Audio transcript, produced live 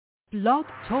Blog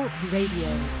Talk Radio.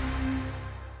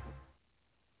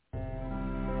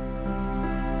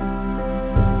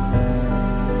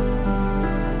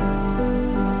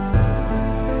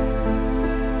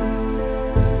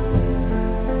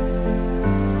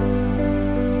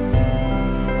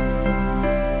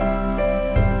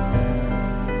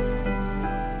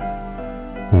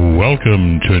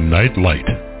 Welcome to Night Light.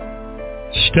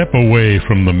 Step away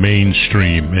from the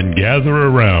mainstream and gather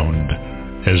around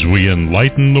as we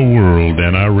enlighten the world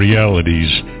and our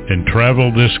realities and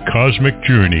travel this cosmic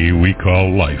journey we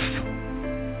call life.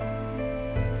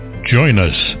 Join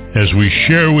us as we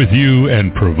share with you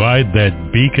and provide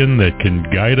that beacon that can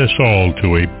guide us all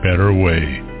to a better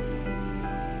way.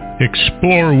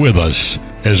 Explore with us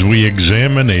as we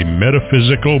examine a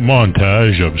metaphysical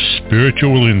montage of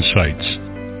spiritual insights,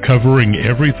 covering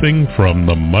everything from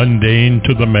the mundane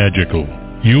to the magical,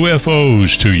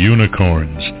 UFOs to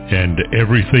unicorns, and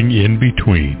everything in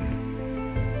between.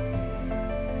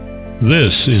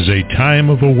 This is a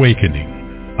time of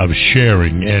awakening, of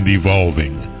sharing and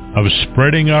evolving, of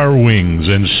spreading our wings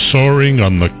and soaring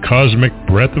on the cosmic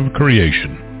breath of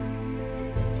creation.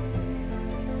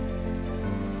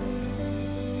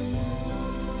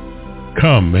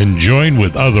 Come and join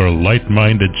with other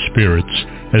light-minded spirits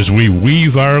as we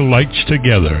weave our lights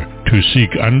together to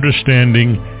seek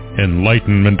understanding,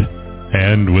 enlightenment,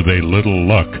 and with a little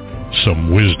luck,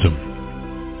 some wisdom.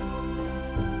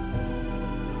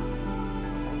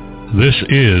 This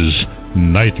is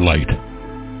Nightlight,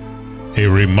 a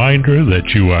reminder that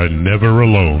you are never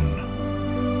alone.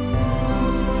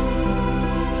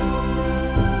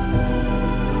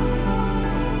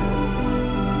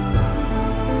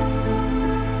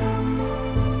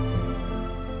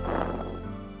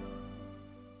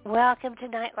 Welcome to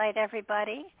Nightlight,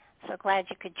 everybody. So glad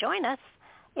you could join us.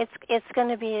 It's going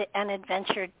to be an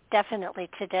adventure definitely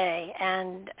today,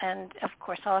 and of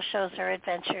course all shows are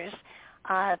adventures.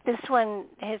 This one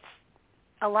hits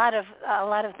a lot of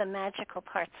the magical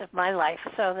parts of my life,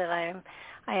 so that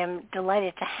I am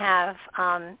delighted to have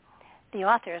the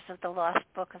authors of the Lost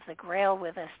Book of the Grail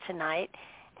with us tonight.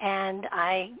 And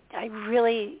I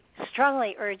really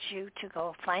strongly urge you to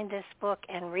go find this book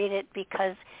and read it,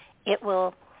 because it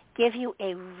will give you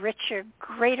a richer,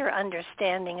 greater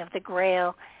understanding of the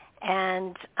Grail,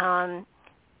 and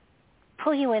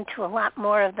pull you into a lot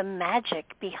more of the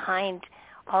magic behind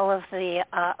all of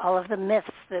the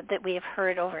myths that we have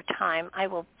heard over time. I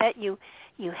will bet you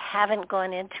haven't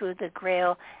gone into the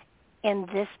Grail in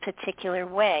this particular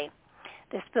way.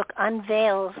 This book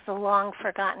unveils the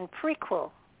long-forgotten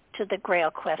prequel to the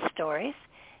Grail Quest stories.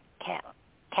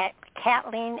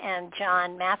 Kathleen and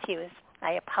John Matthews,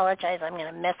 I apologize, I'm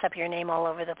going to mess up your name all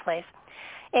over the place,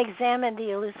 examine the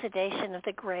elucidation of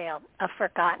the Grail, a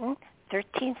forgotten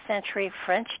 13th century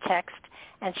French text,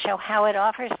 and show how it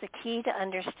offers the key to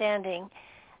understanding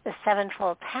the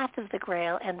sevenfold path of the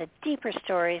Grail and the deeper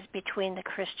stories between the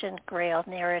Christian Grail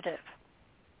narrative.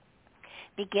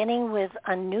 Beginning with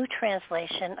a new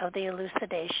translation of the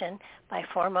elucidation by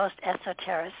foremost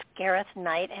esoterists Gareth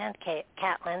Knight and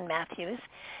Kathleen Matthews,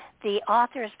 the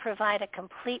authors provide a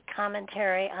complete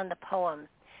commentary on the poem,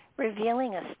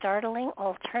 revealing a startling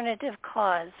alternative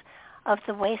cause of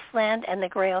the wasteland and the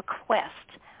Grail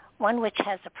quest, one which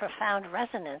has a profound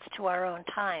resonance to our own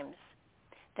times.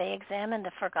 They examine the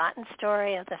forgotten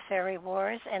story of the Fairy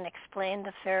Wars and explain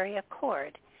the Fairy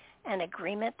Accord, an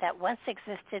agreement that once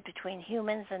existed between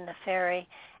humans and the Fairy,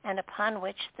 and upon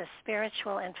which the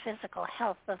spiritual and physical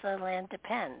health of the land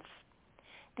depends.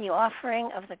 The offering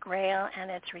of the Grail and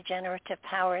its regenerative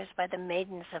powers by the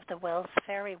maidens of the Wells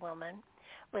Fairy Woman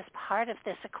was part of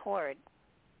this accord.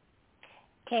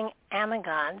 King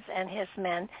Amangons and his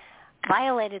men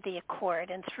violated the accord,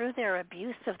 and through their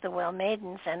abuse of the Well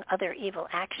Maidens and other evil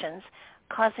actions,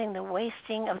 causing the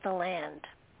wasting of the land.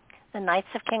 The Knights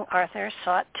of King Arthur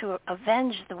sought to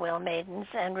avenge the Well Maidens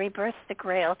and rebirth the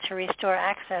Grail to restore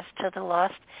access to the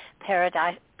lost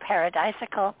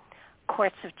paradisical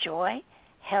courts of joy,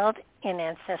 held in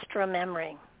ancestral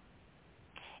memory.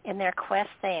 In their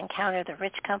quest, they encounter the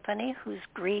rich company whose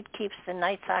greed keeps the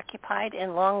knights occupied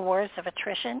in long wars of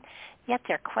attrition, yet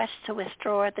their quest to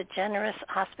restore the generous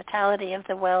hospitality of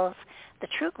the Wells, the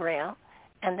true Grail,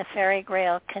 and the Fairy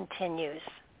Grail continues.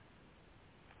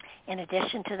 In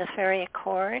addition to the Fairy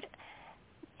Accord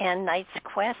and Knight's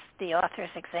Quest, the authors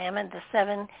examine the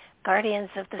seven guardians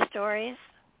of the stories,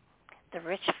 the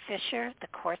rich fisher, the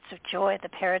courts of joy, the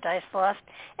paradise lost,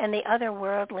 and the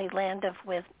otherworldly land of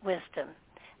wisdom.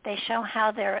 They show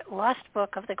how their lost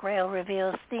book of the Grail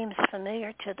reveals themes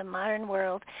familiar to the modern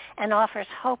world and offers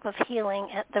hope of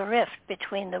healing at the rift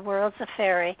between the worlds of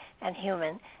fairy and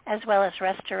human, as well as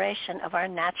restoration of our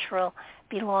natural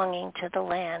belonging to the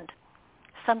land.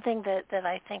 Something that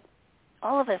I think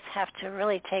all of us have to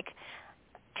really take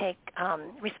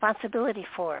responsibility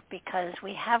for, because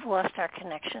we have lost our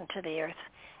connection to the earth,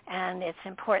 and it's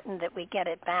important that we get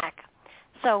it back.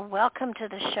 So welcome to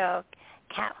the show,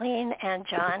 Kathleen and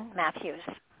John Matthews.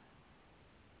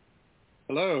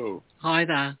 Hello. Hi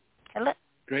there. Hello.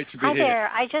 Great to be Hi here. there.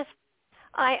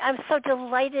 I'm so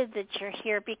delighted that you're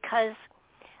here, because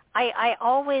I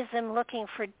always am looking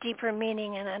for deeper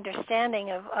meaning and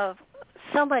understanding of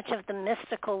so much of the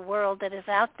mystical world that is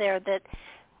out there that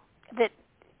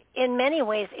in many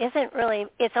ways isn't really,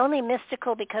 it's only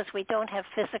mystical because we don't have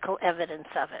physical evidence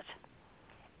of it.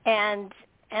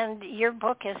 And your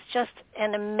book is just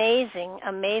an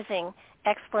amazing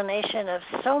explanation of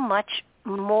so much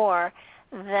more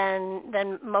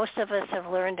than most of us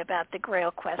have learned about the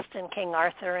Grail quest and King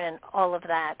Arthur and all of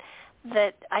that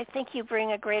I think you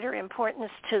bring a greater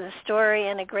importance to the story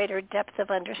and a greater depth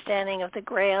of understanding of the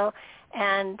Grail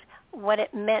and what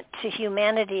it meant to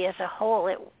humanity as a whole.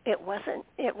 It wasn't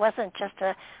just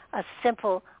a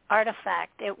simple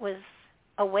artifact. It was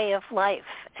a way of life,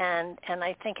 and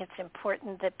I think it's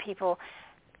important that people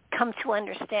come to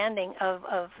understanding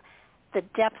of the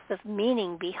depth of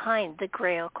meaning behind the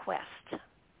Grail quest.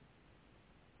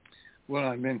 Well,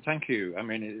 I mean, thank you. I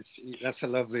mean, that's a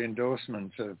lovely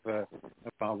endorsement of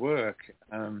our work.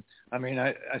 I mean,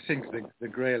 I think the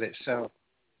Grail itself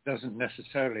doesn't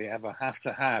necessarily ever have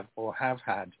to have or have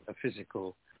had a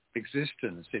physical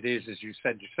existence. It is, as you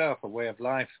said yourself, a way of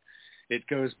life. It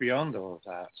goes beyond all of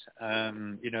that.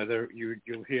 You know,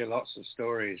 you'll hear lots of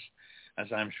stories,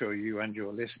 as I'm sure you and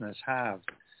your listeners have,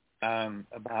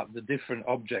 about the different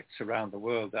objects around the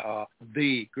world that are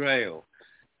the Grail.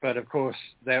 But of course,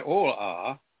 they all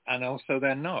are, and also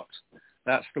they're not.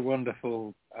 That's the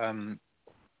wonderful thing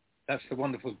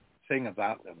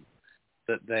about them,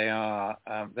 that they are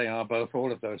both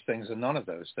all of those things and none of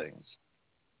those things.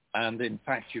 And in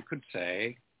fact, you could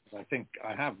say, I think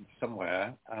I have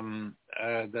somewhere,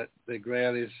 that the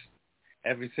Grail is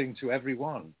everything to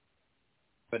everyone,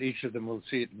 but each of them will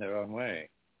see it in their own way.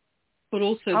 But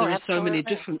also there are absolutely. so many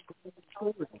different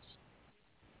stories.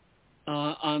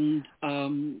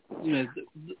 You know,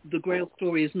 the Grail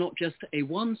story is not just a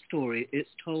one story. It's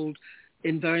told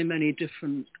in very many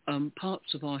different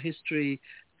parts of our history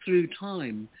through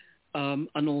time.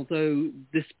 And although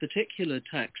this particular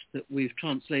text that we've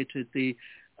translated, the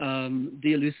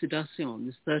Elucidation,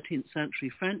 this 13th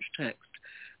century French text,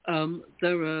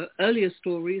 there are earlier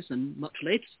stories and much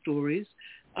later stories,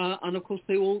 and of course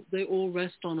they all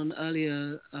rest on an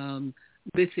earlier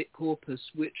mythic corpus,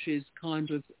 which is kind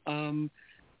of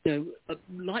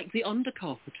like the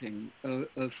undercarpeting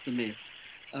of the myth,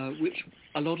 which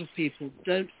a lot of people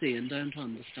don't see and don't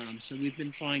understand. So we've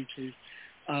been trying to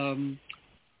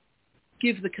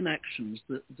give the connections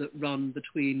that run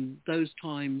between those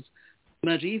times,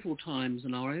 medieval times,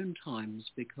 and our own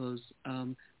times, because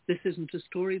this isn't a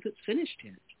story that's finished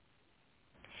yet.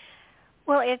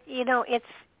 Well,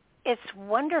 it's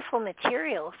wonderful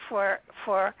material for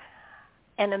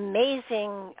an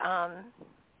amazing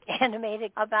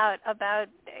animated about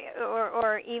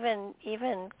or even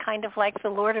kind of like the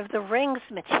Lord of the Rings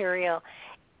material.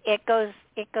 It goes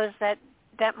that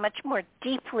much more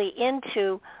deeply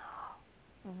into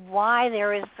why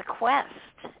there is the quest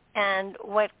and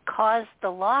what caused the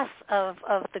loss of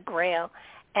the Grail,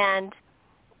 and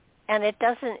it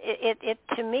doesn't it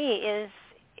to me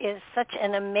is such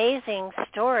an amazing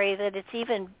story that it's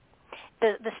even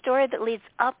the story that leads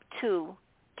up to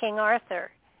King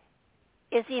Arthur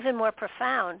is even more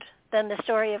profound than the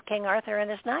story of King Arthur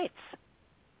and his knights.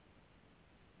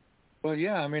 Well,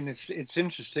 yeah, I mean, it's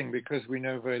interesting because we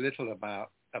know very little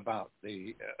about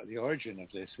the origin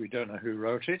of this. We don't know who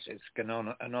wrote it. It's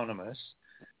anonymous.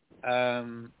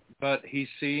 But he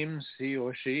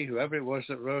or she, whoever it was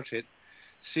that wrote it,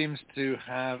 seems to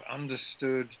have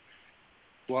understood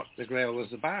what the Grail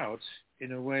was about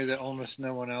in a way that almost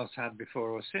no one else had before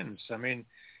or since. I mean,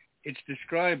 it's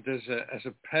described as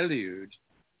a prelude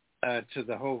to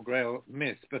the whole Grail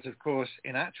myth, but of course,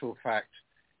 in actual fact,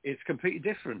 it's completely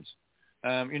different.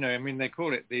 You know, I mean, they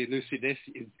call it the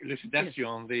elucidation,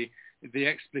 the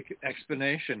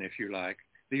explanation, if you like,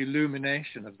 the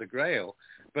illumination of the Grail.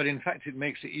 But in fact, it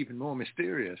makes it even more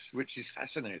mysterious, which is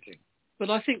fascinating. But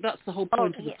I think that's the whole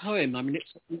point of the poem. I mean,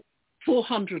 it's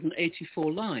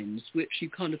 484 lines, which you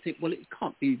kind of think, well, it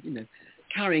can't be,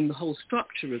 carrying the whole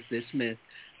structure of this myth.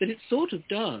 but it sort of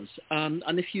does.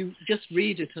 And if you just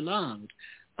read it aloud,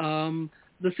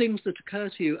 the things that occur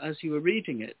to you as you are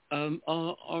reading it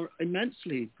are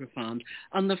immensely profound.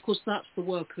 And of course, that's the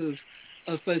work of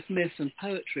both myth and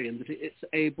poetry, in that it's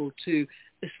able to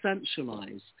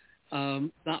essentialize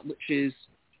that which is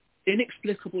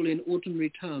inexplicable in ordinary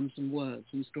terms and words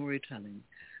and storytelling,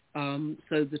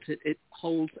 so that it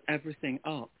holds everything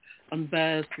up and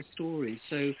bears the story.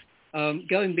 So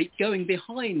going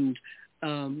behind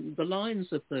the lines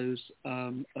of those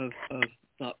of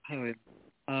that poem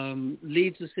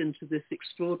leads us into this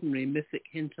extraordinary mythic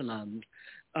hinterland,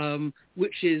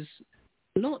 which is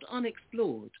not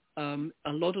unexplored.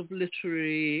 A lot of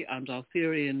literary and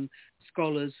Arthurian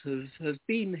scholars have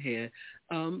been here,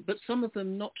 but some of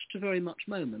them not to very much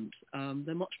moment.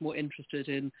 They're much more interested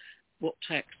in what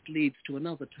text leads to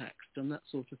another text and that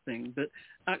sort of thing. But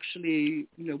actually,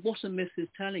 what a myth is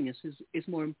telling us is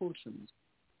more important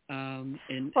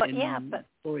in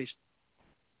stories.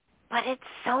 But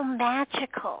it's so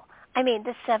magical. I mean,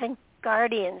 the Seven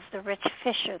Guardians, the Rich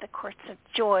Fisher, the Courts of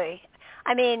Joy.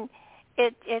 I mean,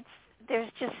 there's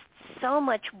just so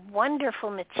much wonderful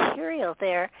material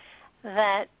there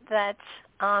that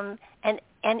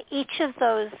and each of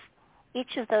those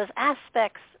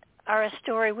aspects are a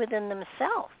story within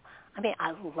themselves. I mean,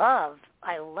 I love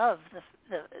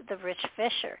the Rich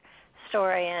Fisher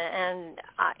story, and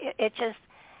it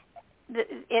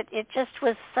just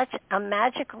was such a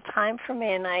magical time for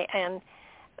me, and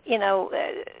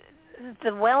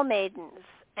the Well Maidens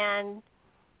and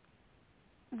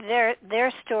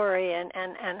their story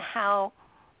and how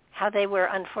they were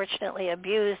unfortunately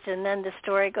abused, and then the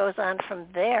story goes on from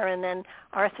there, and then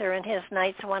Arthur and his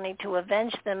knights wanting to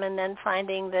avenge them, and then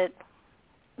finding that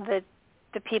the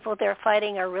people they're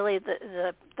fighting are really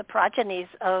the progenies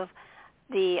of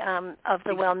the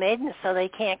Well Maidens, so they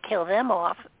can't kill them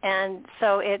off. And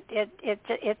so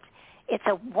it's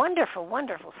a wonderful,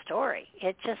 wonderful story.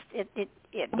 It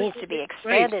needs to be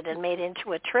expanded and made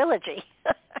into a trilogy.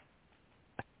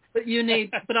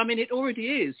 But I mean, it already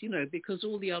is, because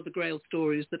all the other Grail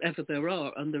stories that ever there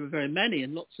are, and there are very many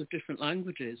in lots of different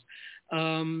languages,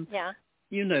 that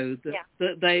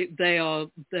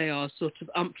they are sort of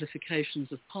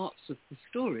amplifications of parts of the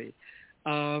story,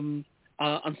 and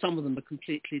some of them are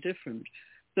completely different.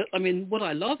 But I mean, what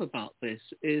I love about this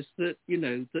is that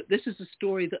that this is a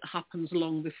story that happens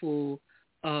long before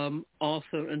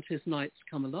Arthur and his knights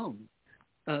come along.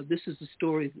 This is a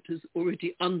story that has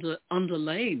already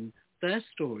underlain their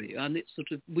story, and it's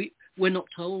sort of we're not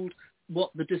told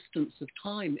what the distance of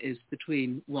time is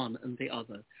between one and the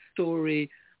other. Story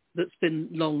that's been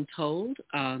long told,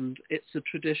 and it's a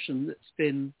tradition that's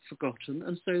been forgotten,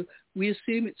 and so we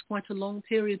assume it's quite a long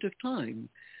period of time.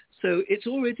 So it's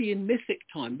already in mythic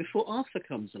time before Arthur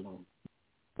comes along,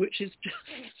 which is just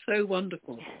so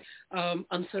wonderful.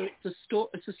 And so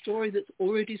it's a story that's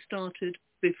already started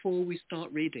before we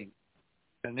start reading.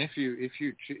 And if you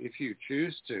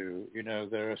choose to,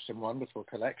 there are some wonderful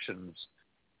collections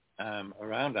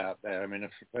around out there. I mean, a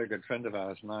very good friend of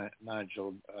ours,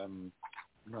 Nigel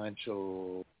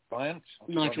Bryant.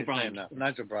 Nigel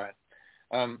Bryant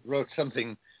wrote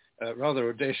something rather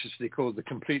audaciously called The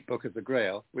Complete Book of the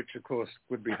Grail, which of course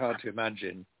would be hard to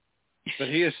imagine. But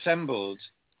he assembled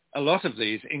a lot of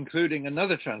these, including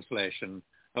another translation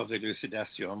of the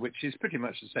Elucidation, which is pretty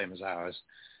much the same as ours.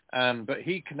 But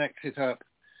he connects it up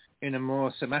in a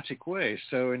more thematic way.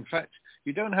 So in fact,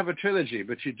 you don't have a trilogy,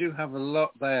 but you do have a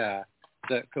lot there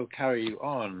that could carry you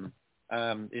on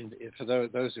for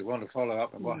those who want to follow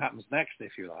up on what happens next,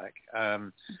 if you like.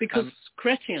 Because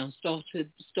Chrétien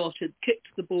kicked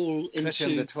the ball into...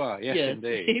 Chrétien de Troyes, yes,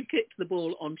 indeed. He kicked the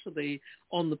ball on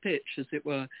the pitch, as it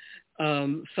were,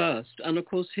 first. And of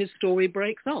course, his story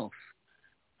breaks off.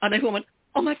 And everyone went,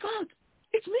 oh my God,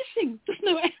 it's missing. There's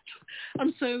no end.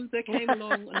 And so there came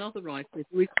along another writer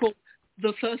we called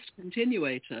the first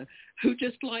continuator, who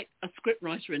just like a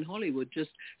scriptwriter in Hollywood just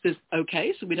says,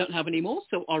 okay, so we don't have any more,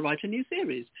 so I'll write a new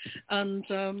series, and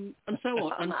so on.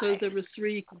 And so there were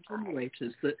three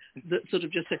continuators that sort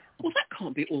of just said, well, that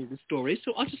can't be all the story,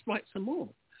 so I'll just write some more.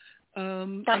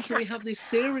 And so we have this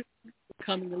series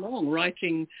coming along,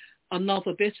 writing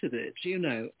another bit of it,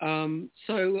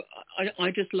 So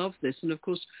I just love this. And of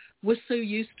course, we're so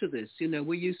used to this,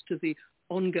 we're used to the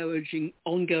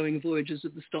ongoing voyages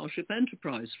of the Starship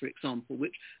Enterprise, for example,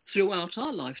 which throughout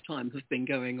our lifetime have been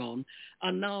going on.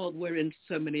 And now we're into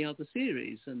so many other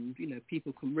series, and,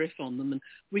 people can riff on them, and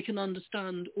we can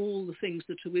understand all the things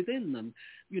that are within them.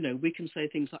 We can say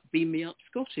things like, beam me up,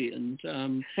 Scotty,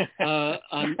 and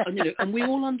we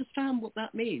all understand what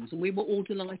that means. And we were all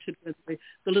delighted with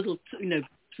the little,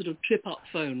 sort of trip-up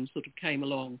phone sort of came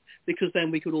along, because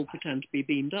then we could all pretend to be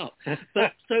beamed up.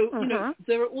 But so, you know,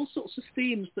 there are all sorts of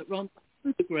themes that run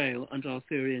through the Grail and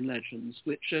Arthurian legends,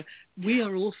 which we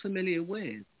are all familiar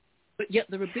with, but yet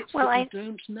there are bits that we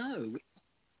don't know.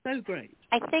 So great.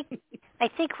 I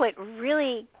think what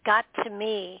really got to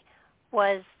me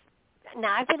was,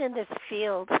 now I've been in this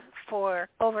field for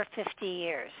over 50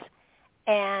 years,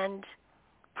 and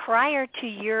prior to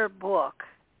your book,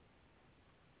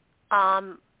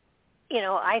 you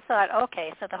know, I thought,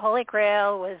 okay, so the Holy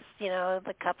Grail was, you know,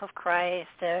 the cup of Christ,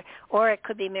 or it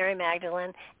could be Mary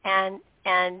Magdalene, and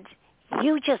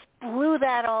you just blew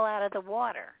that all out of the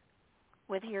water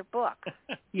with your book.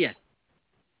 Yes.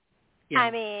 Yeah.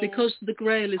 I mean, because the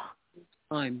Grail is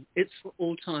for all time. It's for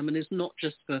all time, and it's not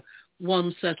just for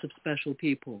one set of special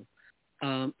people.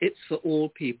 It's for all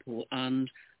people,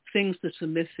 and things that are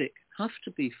mythic have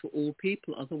to be for all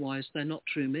people, otherwise they're not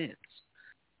true myths.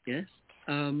 Yes?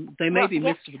 They may be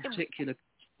myths of a particular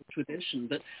tradition,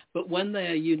 but when they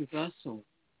are universal,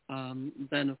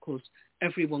 then of course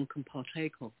everyone can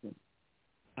partake of them.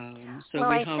 So well,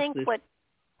 we I have think this.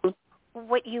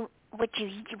 what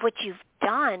you've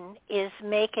done is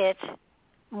make it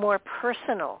more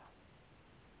personal,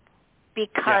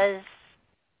 because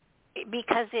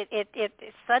it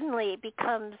suddenly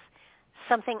becomes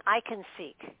something I can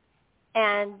seek,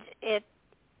 and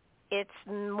it's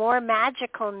more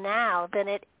magical now than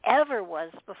it ever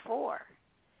was before.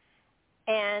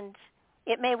 And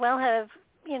it may well have,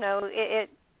 you know,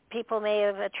 people may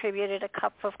have attributed a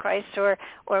cup of Christ or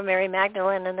Mary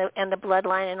Magdalene and the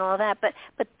bloodline and all that, but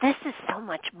this is so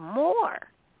much more.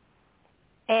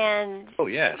 And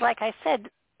like I said,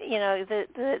 you know,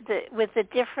 the with the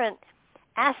different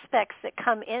aspects that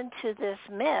come into this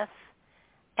myth,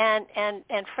 and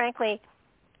frankly,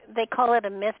 they call it a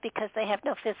myth because they have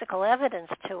no physical evidence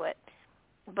to it.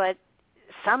 But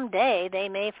someday they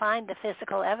may find the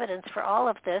physical evidence for all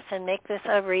of this and make this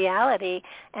a reality,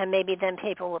 and maybe then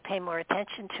people will pay more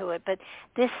attention to it. But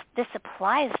this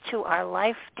applies to our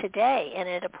life today, and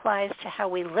it applies to how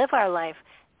we live our life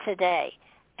today.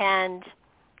 And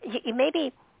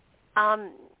maybe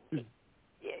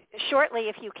shortly,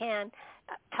 if you can,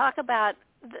 talk about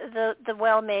the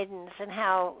well maidens and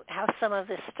how some of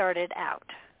this started out.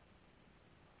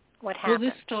 What happened? Well,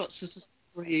 this starts as a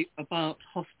story about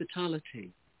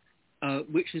hospitality,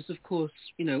 which is, of course,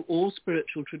 you know, all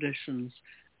spiritual traditions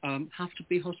have to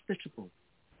be hospitable.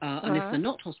 And if they're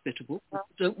not hospitable, people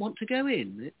don't want to go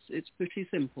in. It's pretty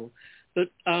simple. But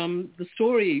the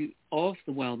story of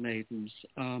the well maidens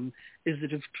is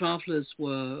that if travellers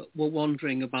were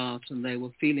wandering about and they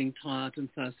were feeling tired and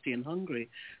thirsty and hungry,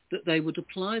 that they would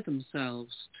apply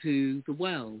themselves to the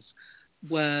wells,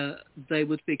 where they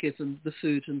would be given the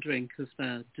food and drink of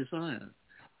their desire.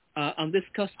 And this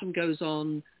custom goes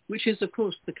on, which is, of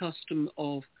course, the custom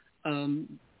of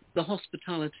the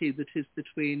hospitality that is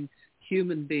between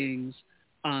human beings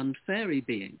and fairy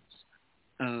beings,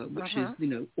 which is, you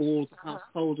know, all the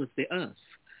household of the earth,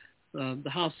 the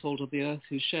household of the earth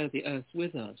who share the earth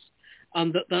with us.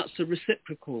 And that's a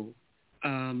reciprocal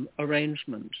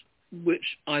arrangement,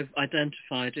 which I've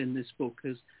identified in this book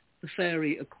as the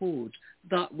fairy accord,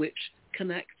 that which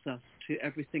connects us to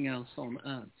everything else on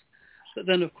earth. But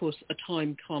then, of course, a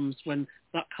time comes when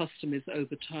that custom is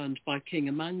overturned by King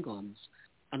Amangons,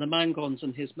 and Amangons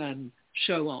and his men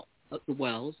show up at the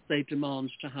wells. They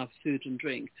demand to have food and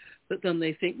drink, but then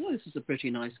they think, well, this is a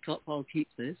pretty nice cup, I'll keep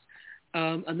this.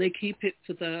 And they keep it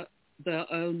for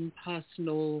their own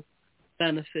personal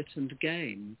benefit and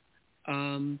gain.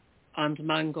 And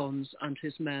Amangons and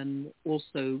his men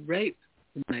also rape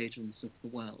the maidens of the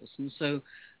wells. And so,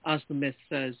 as the myth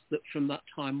says, that from that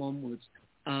time onwards,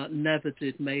 never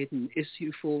did maiden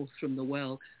issue forth from the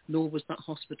well, nor was that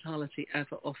hospitality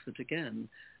ever offered again.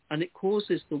 And it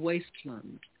causes the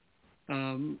wasteland,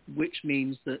 which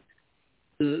means that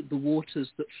the waters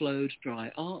that flowed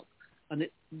dry up. And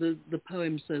the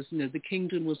poem says, you know, the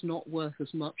kingdom was not worth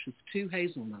as much as 2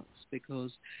 hazelnuts,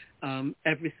 because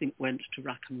everything went to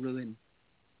rack and ruin.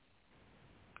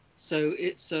 So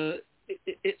it's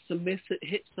a myth that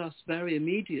hits us very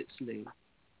immediately,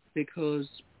 because,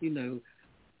 you know,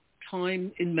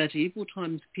 in medieval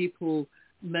times, people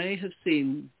may have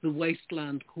seen the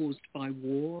wasteland caused by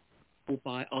war or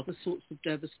by other sorts of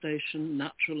devastation,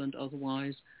 natural and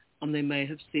otherwise, and they may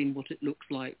have seen what it looks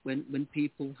like when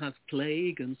people have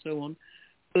plague and so on,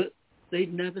 but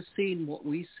they'd never seen what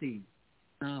we see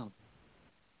now,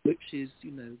 which is,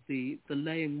 you know, the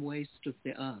laying waste of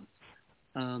the earth.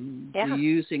 The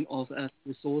using of earth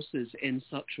resources in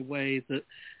such a way that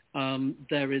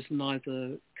there is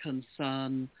neither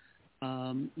concern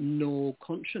nor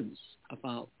conscience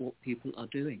about what people are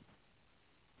doing.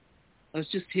 I was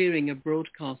just hearing a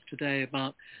broadcast today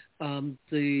about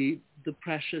the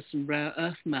precious and rare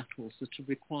earth metals that are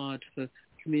required for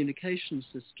communication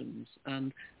systems,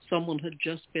 and someone had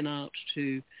just been out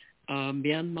to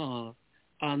Myanmar,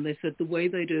 and they said the way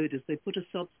they do it is they put a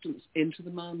substance into the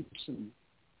mountain,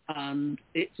 and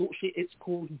it's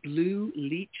called blue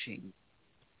leaching.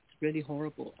 It's really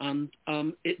horrible, and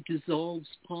it dissolves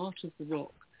part of the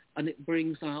rock, and it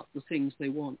brings out the things they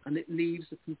want, and it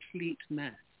leaves a complete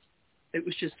mess. It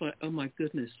was just like, oh my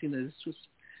goodness, this was,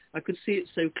 I could see it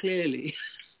so clearly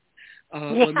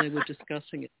when they were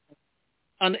discussing it.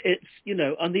 And it's,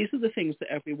 and these are the things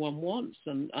that everyone wants,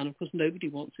 and of course nobody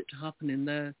wants it to happen in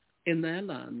their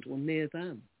land or near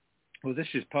them. Well,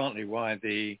 this is partly why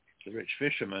the rich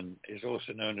fisherman is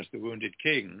also known as the wounded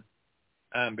king,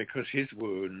 because his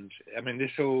wound,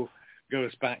 this all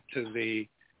goes back to the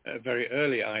very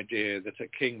early idea that a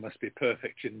king must be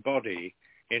perfect in body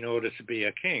in order to be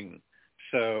a king.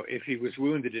 So if he was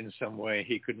wounded in some way,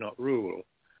 he could not rule.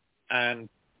 And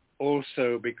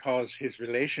also because his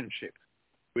relationship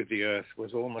with the earth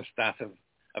was almost that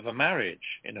of a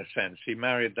marriage, in a sense. He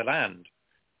married the land.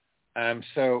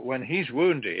 So when he's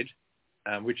wounded,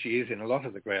 which he is in a lot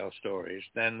of the Grail stories,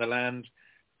 then the land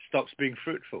stops being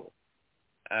fruitful.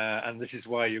 And this is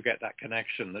why you get that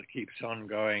connection that keeps on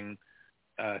going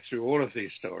through all of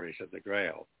these stories of the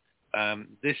Grail.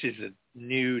 This is a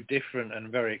new, different, and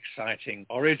very exciting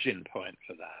origin point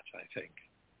for that, I think.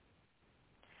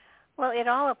 Well, it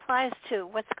all applies to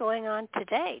what's going on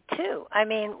today, too.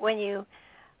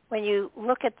 When you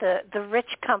look at the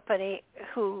rich company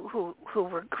who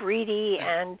were greedy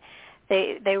and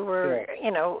they were,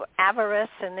 avarice,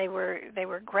 and they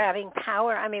were grabbing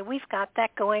power. We've got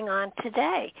that going on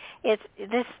today. It's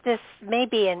this may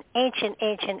be an ancient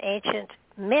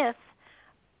myth,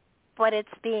 but it's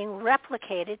being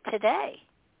replicated today.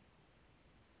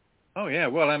 Oh, yeah.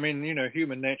 Well,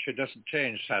 human nature doesn't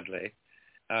change, sadly.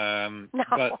 No.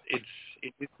 But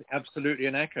it's absolutely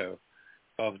an echo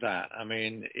of that.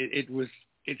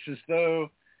 It's as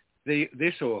though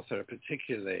this author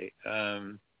particularly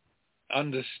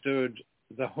understood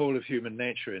the whole of human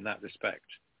nature in that respect,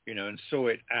 and saw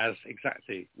it as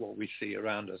exactly what we see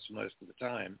around us most of the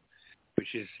time,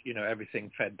 which is, everything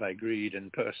fed by greed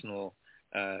and personal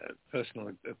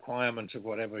acquirement of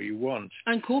whatever you want.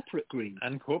 And corporate greed.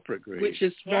 Which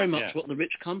is very much what the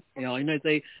rich company are.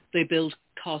 They build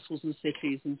castles and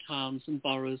cities and towns and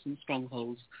boroughs and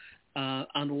strongholds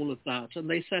and all of that. And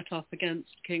they set up against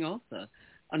King Arthur.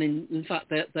 And in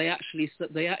fact, they actually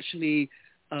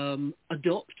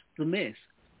adopt the myth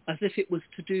as if it was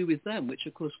to do with them, which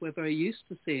of course we're very used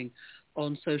to seeing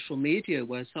on social media,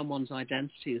 where someone's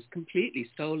identity is completely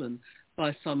stolen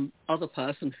by some other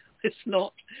person. It's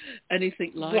not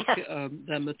anything like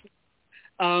them at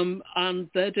all. And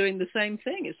they're doing the same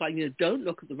thing. It's like, don't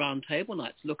look at the Round Table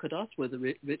Knights. Look at us. We're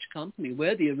the rich company.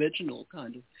 We're the original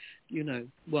kind of,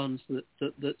 ones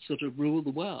that sort of rule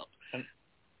the world. And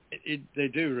they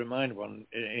do remind one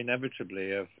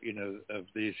inevitably of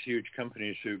these huge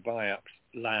companies who buy up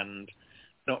land,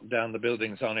 knock down the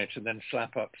buildings on it, and then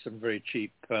slap up some very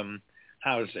cheap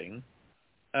housing.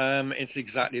 It's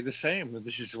exactly the same.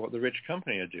 This is what the rich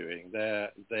company are doing.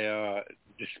 They are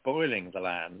despoiling the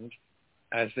land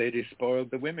as they despoiled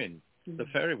the women, the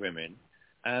fairy women,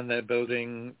 and they're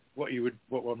building what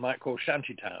one might call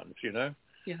shanty towns.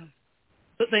 Yeah,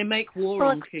 but they make war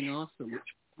on King Arthur,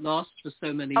 which lasts for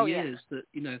so many years that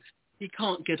he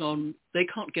can't get on. They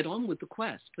can't get on with the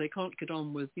quest. They can't get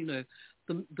on with the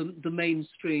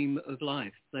mainstream of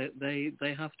life. They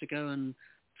have to go and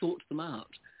sort them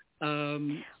out.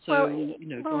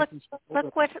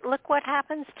 Look what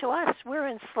happens to us. We're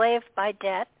enslaved by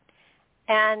debt,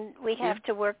 and we have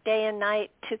to work day and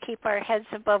night to keep our heads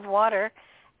above water.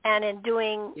 And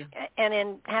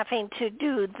in having to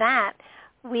do that,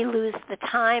 we lose the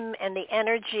time and the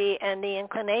energy and the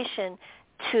inclination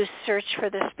to search for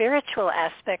the spiritual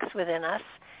aspects within us.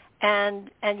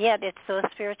 And yet it's those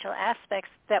spiritual aspects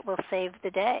that will save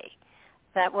the day,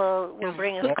 that will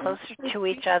bring us closer to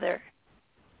each other.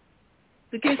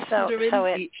 The gifts that are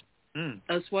in each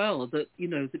as well, that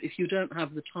that if you don't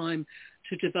have the time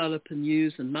to develop and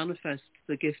use and manifest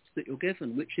the gifts that you're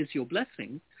given, which is your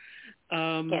blessing,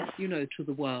 to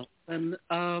the world, and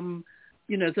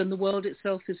then the world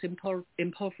itself is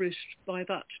impoverished by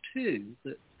that too.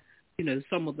 That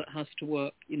someone that has to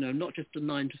work, not just a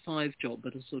 9-to-5 job,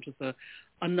 but a sort of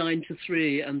a 9 to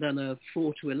 3 and then a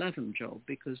 4 to 11 job,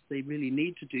 because they really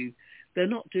need to do. They're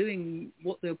not doing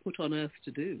what they're put on earth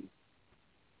to do.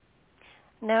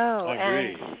 No, I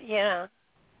agree.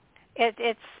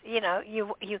 it's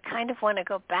you kind of want to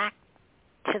go back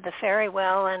to the fairy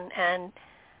well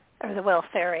or the well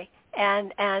fairy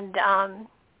and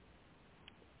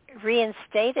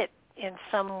reinstate it in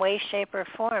some way, shape, or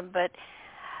form. But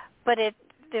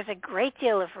there's a great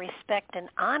deal of respect and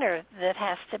honor that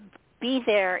has to be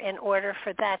there in order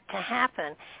for that to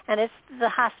happen, and it's the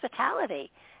hospitality.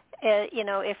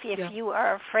 If you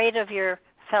are afraid of your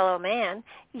fellow man,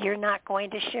 you're not going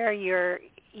to share your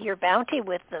bounty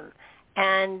with them.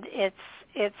 And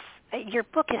it's your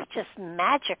book is just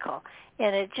magical,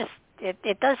 and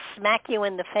it does smack you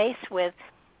in the face with,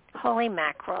 holy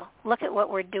mackerel, look at what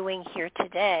we're doing here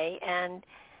today,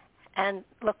 and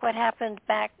look what happened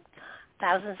back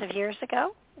thousands of years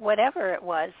ago, whatever it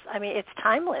was. I mean, it's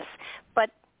timeless, but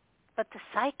the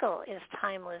cycle is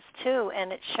timeless too,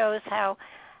 and it shows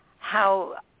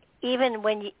how even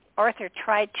when Arthur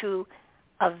tried to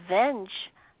avenge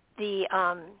the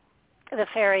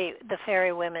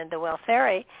fairy women, the well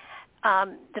fairy,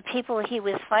 the people he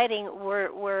was fighting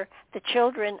were the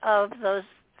children of those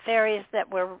fairies that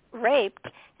were raped,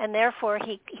 and therefore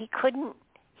he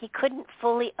couldn't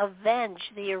fully avenge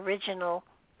the original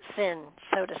sin,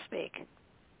 so to speak.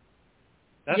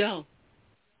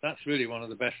 That's really one of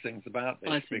the best things about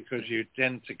this, because you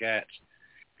tend to get,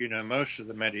 most of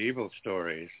the medieval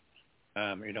stories.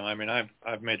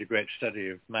 I've made a great study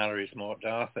of Mallory's Morte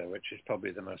d'Arthur, which is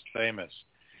probably the most famous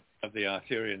of the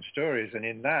Arthurian stories, and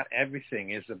in that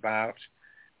everything is about,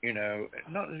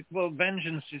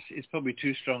 vengeance is probably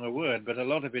too strong a word, but a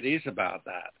lot of it is about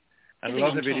that. And a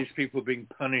lot of it is people being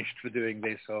punished for doing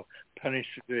this or punished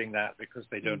for doing that because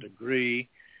they don't agree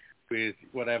with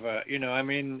whatever.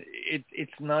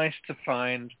 It's nice to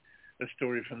find a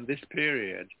story from this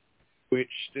period which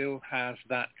still has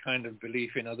that kind of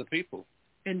belief in other people.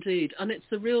 Indeed. And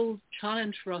it's a real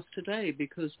challenge for us today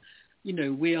because,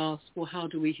 we ask, well, how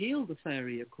do we heal the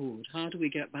fairy accord? How do we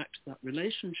get back to that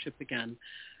relationship again?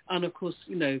 And of course,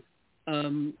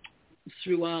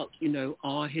 throughout,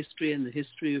 our history and the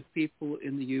history of people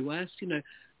in the US,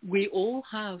 we all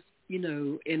have,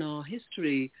 in our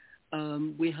history,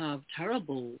 we have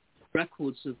terrible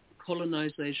records of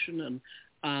colonization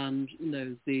and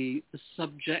the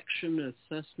subjection of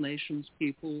First Nations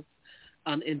people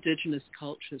and indigenous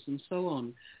cultures and so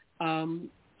on.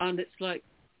 And it's like,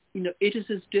 it is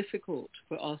as difficult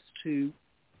for us to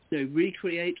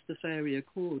recreate the fairy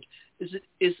accord as it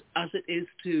is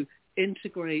to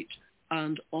integrate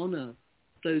and honor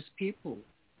those people,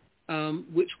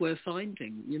 which we're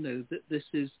finding, that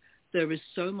there is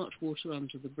so much water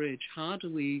under the bridge. How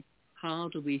do we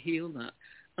heal that?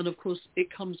 And of course,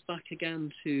 it comes back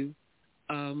again to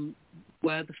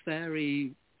where the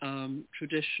fairy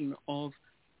tradition of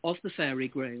the fairy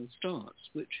Grail starts,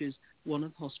 which is one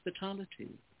of hospitality.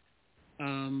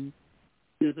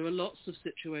 There are lots of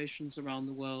situations around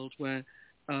the world where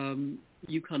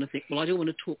you kind of think, well, I don't want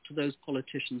to talk to those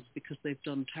politicians because they've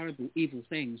done terrible, evil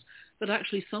things. But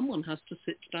actually someone has to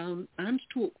sit down and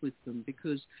talk with them,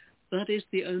 because that is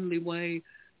the only way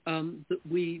that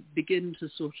we begin to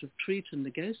sort of treat and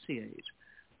negotiate.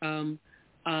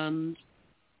 And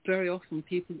very often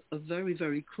people are very,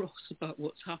 very cross about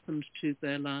what's happened to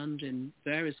their land in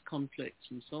various conflicts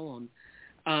and so on.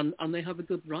 And they have a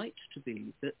good right to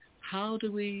be. But how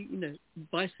do we,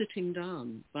 by sitting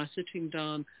down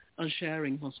and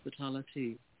sharing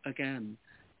hospitality again,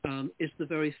 is the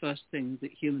very first thing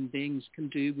that human beings can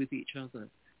do with each other.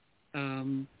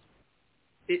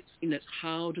 It's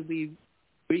how do we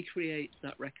recreate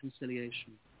that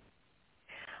reconciliation?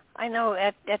 I know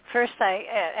at first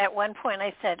at one point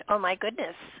I said, oh my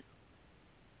goodness,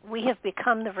 we have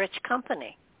become the rich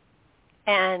company.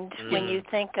 And when you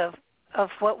think of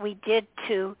what we did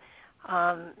to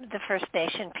the First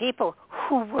Nation people,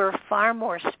 who were far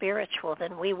more spiritual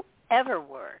than we ever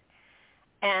were.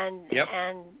 And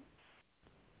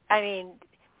I mean,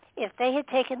 if they had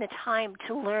taken the time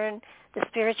to learn the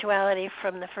spirituality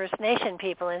from the First Nation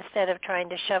people instead of trying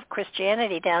to shove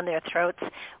Christianity down their throats,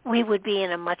 we would be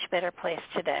in a much better place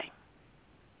today.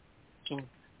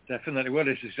 Definitely. Well,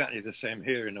 it's exactly the same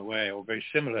here in a way, or very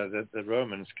similar. The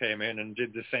Romans came in and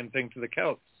did the same thing to the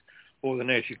Celts, or the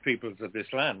native peoples of this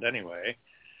land anyway.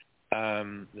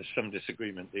 There's some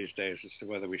disagreement these days as to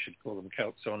whether we should call them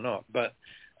Celts or not. But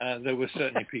there were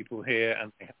certainly people here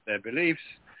and they had their beliefs.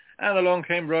 And along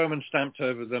came Rome and stamped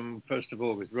over them, first of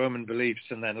all with Roman beliefs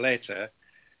and then later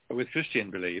with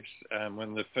Christian beliefs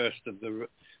when the first of the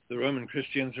Roman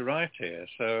Christians arrived here.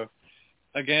 So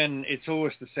again, it's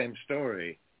always the same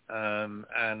story.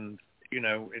 And,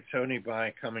 it's only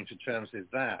by coming to terms with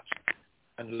that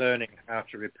and learning how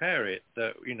to repair it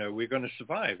that, we're going to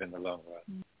survive in the long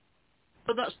run.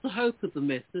 But that's the hope of the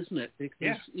myth, isn't it?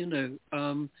 Because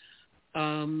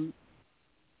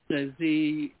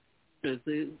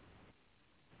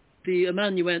the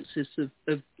amanuensis of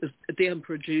the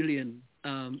Emperor Julian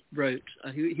wrote.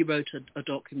 He wrote a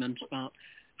document about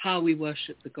how we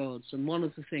worship the gods, and one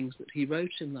of the things that he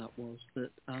wrote in that was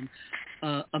that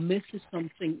a myth is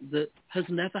something that has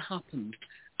never happened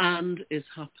and is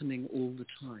happening all the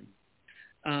time,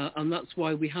 and that's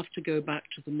why we have to go back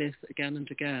to the myth again and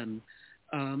again,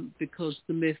 because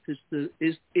the myth is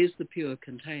the pure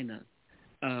container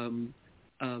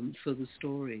for the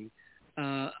story,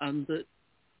 and that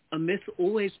a myth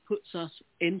always puts us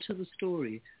into the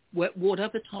story,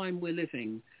 whatever time we're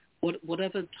living,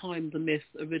 whatever time the myth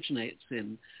originates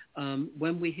in.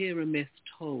 When we hear a myth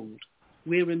told,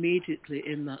 we're immediately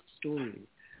in that story,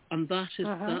 and that's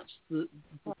the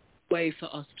way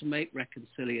for us to make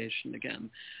reconciliation again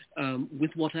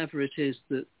with whatever it is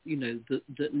that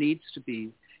that needs to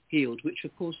be healed, which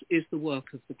of course is the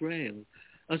work of the Grail.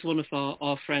 As one of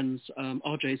our friends,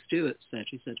 R.J. Stewart, said,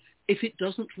 he said, if it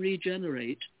doesn't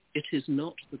regenerate, it is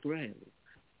not the Grail.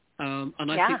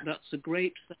 And I think that's a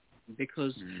great thing,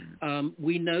 because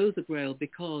we know the Grail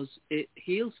because it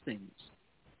heals things.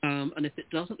 And if it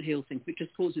doesn't heal things, it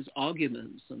just causes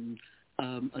arguments and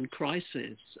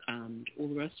crisis and all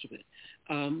the rest of it,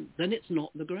 then it's not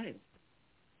the Grail.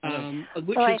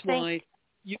 Which is why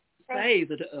you say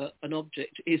that an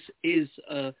object is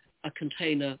a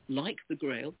container like the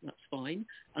Grail. That's fine,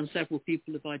 and several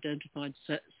people have identified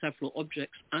several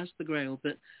objects as the Grail.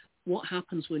 But what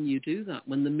happens when you do that,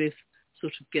 when the myth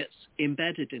sort of gets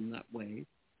embedded in that way,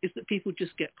 is that people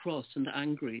just get cross and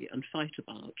angry and fight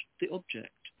about the object.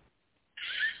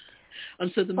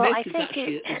 And so the myth is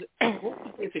actually a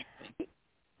specific thing.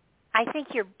 I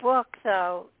think your book,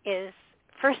 though, is,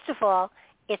 first of all,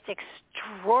 it's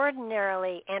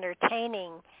extraordinarily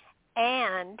entertaining,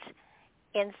 and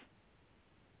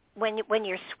when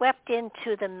you're swept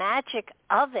into the magic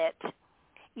of it,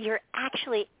 you're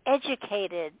actually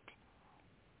educated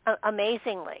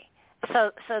amazingly.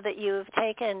 So that you've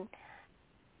taken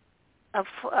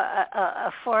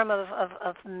a form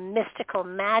of mystical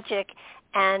magic,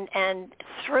 and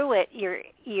through it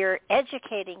you're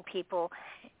educating people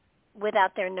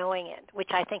without their knowing it, which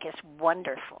I think is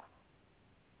wonderful.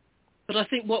 But I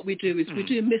think what we do is we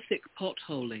do mythic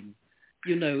potholing.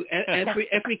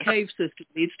 Every cave system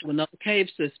leads to another cave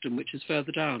system, which is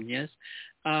further down, yes?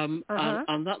 And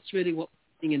that's really what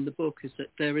we're seeing in the book, is that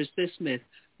there is this myth,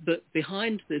 but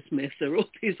behind this myth there are all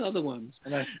these other ones.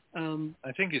 And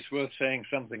I think it's worth saying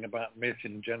something about myth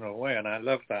in a general way, and I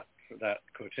love that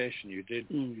quotation you did,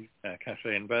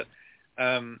 Kathleen. But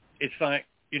it's like,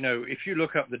 if you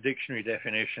look up the dictionary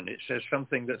definition, it says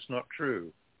something that's not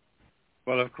true.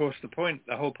 Well, of course, the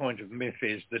whole point of myth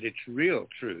is that it's real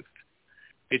truth.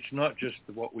 It's not just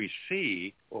what we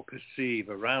see or perceive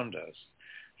around us.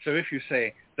 So if you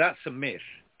say, that's a myth,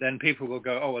 then people will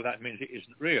go, oh, well, that means it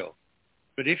isn't real.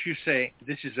 But if you say,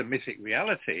 this is a mythic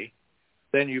reality,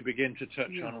 then you begin to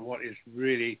touch on what is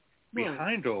really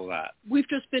behind all that. We've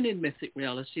just been in mythic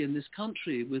reality in this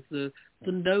country with the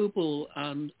noble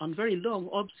and very long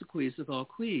obsequies of our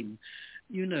Queen,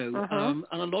 and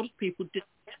a lot of people didn't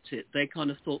get it. They kind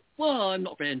of thought, well, I'm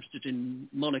not very interested in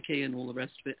monarchy and all the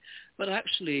rest of it. But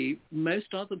actually,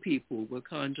 most other people were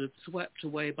kind of swept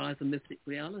away by the mythic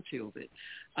reality of it.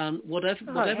 And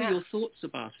whatever your thoughts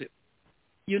about it,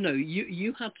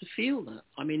 you had to feel that.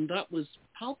 I mean, that was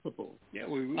palpable. Yeah,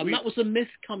 and that was a myth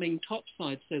coming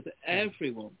topside so that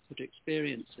everyone could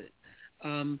experience it.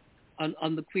 And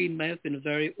the Queen may have been a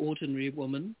very ordinary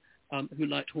woman who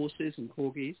liked horses and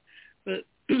corgis, but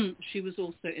she was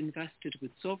also invested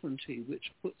with sovereignty,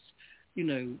 which puts,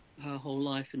 her whole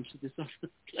life into this other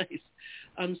place.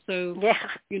 And so,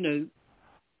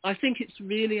 I think it's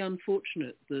really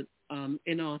unfortunate that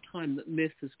in our time that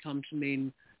myth has come to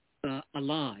mean a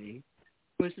lie,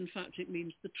 whereas in fact it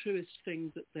means the truest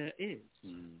thing that there is.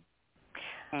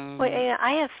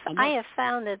 I have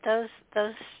found that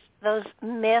those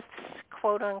myths,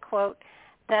 quote unquote,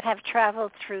 that have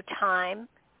traveled through time,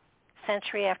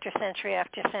 century after century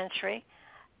after century,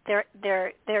 there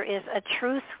is a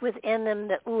truth within them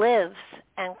that lives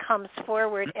and comes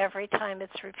forward every time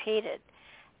it's repeated.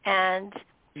 And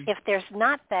if there's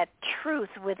not that truth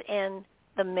within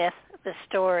the myth, the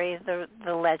story,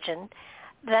 the legend,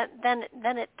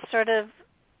 then it sort of,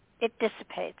 it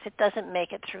dissipates. It doesn't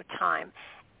make it through time.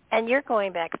 And you're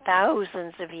going back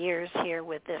thousands of years here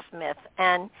with this myth,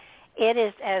 and it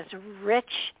is as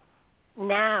rich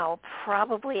now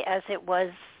probably as it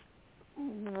was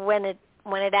when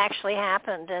when it actually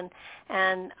happened.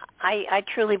 And I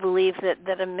truly believe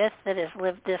that a myth that has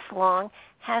lived this long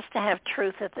has to have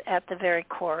truth at the very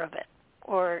core of it,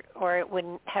 or it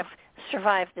wouldn't have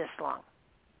survived this long.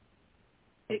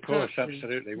 Of course,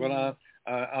 absolutely. Well,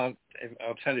 I'll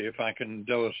tell you, if I can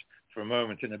indulge for a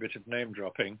moment in a bit of name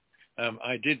dropping.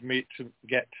 I did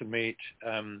get to meet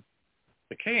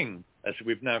the King, as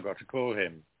we've now got to call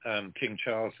him, King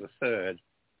Charles III,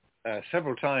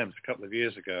 several times a couple of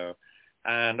years ago.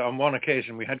 And on one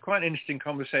occasion, we had quite an interesting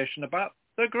conversation about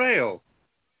the Grail,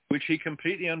 which he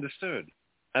completely understood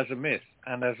as a myth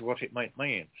and as what it might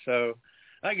mean. So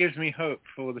that gives me hope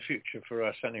for the future for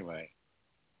us anyway.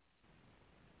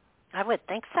 I would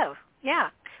think so, yeah.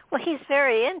 Well, he's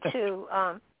very into,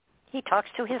 he talks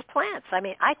to his plants. I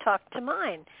mean, I talk to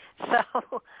mine.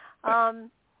 So,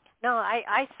 no,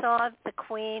 I saw the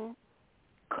Queen,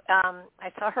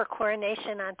 I saw her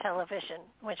coronation on television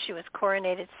when she was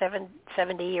coronated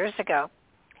 70 years ago.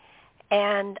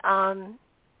 And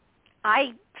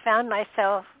I found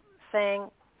myself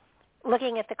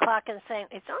looking at the clock and saying,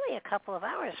 it's only a couple of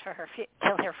hours for her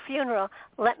till her funeral.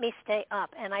 Let me stay up.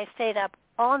 And I stayed up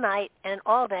all night and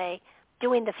all day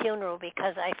doing the funeral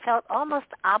because I felt almost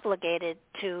obligated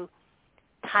to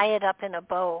tie it up in a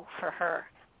bow for her.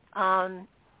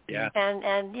 Yeah.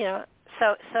 And you know,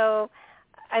 so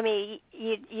I mean,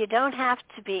 you don't have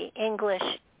to be English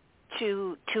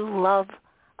to love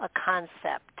a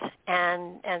concept,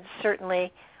 and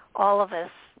certainly all of us.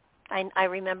 I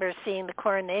remember seeing the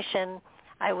coronation.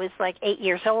 I was like 8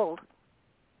 years old.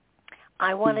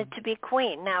 I wanted to be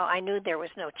queen. Now I knew there was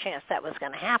no chance that was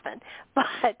going to happen,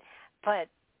 but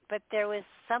there was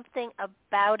something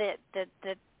about it that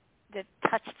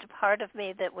touched a part of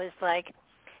me that was like,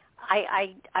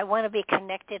 I want to be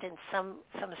connected in some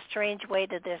strange way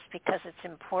to this because it's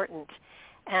important,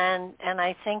 and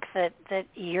I think that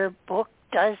your book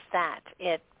does that.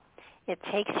 It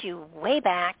takes you way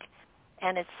back,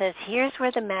 and it says here's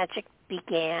where the magic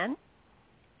began,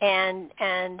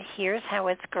 and here's how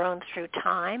it's grown through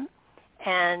time,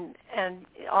 and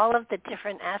all of the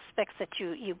different aspects that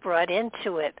you brought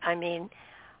into it. I mean,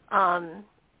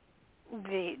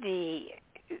 the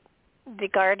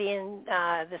guardian,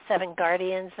 the seven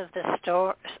guardians of the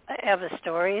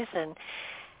stories, and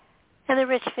the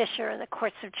rich fisher, and the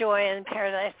courts of joy, and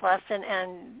Paradise Lost,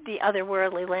 and the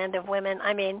otherworldly land of women.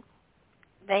 I mean,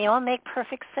 they all make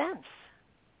perfect sense.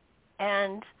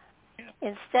 And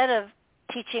instead of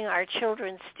teaching our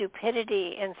children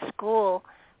stupidity in school,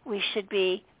 we should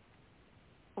be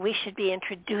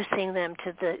introducing them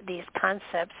to these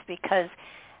concepts because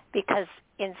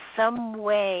in some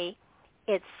way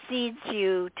it seeds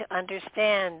you to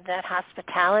understand that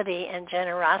hospitality and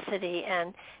generosity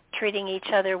and treating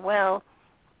each other well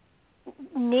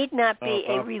need not be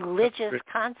a religious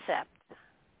concept.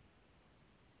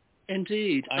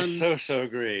 Indeed. I so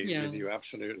agree with you,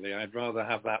 absolutely. I'd rather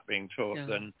have that being taught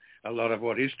than a lot of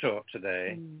what is taught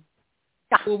today.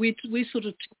 Well, we sort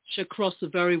of teach across a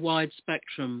very wide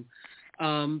spectrum,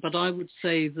 but I would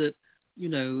say that, you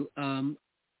know,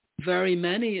 very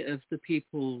many of the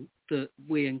people that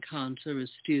we encounter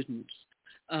as students,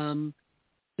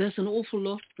 there's an awful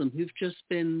lot of them who've just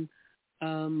been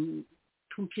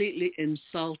completely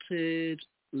insulted,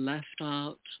 left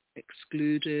out,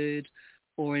 excluded,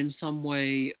 or in some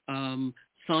way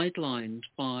sidelined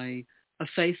by a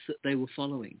faith that they were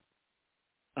following,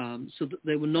 so that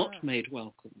they were not made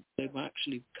welcome. They were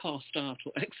actually cast out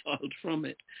or exiled from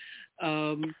it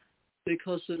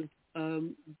because of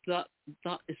that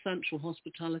essential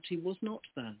hospitality was not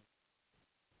there.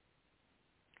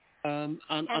 And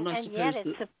I suppose yet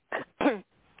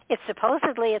it's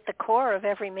supposedly at the core of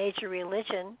every major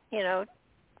religion, you know,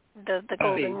 the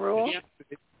golden rule.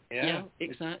 Yeah,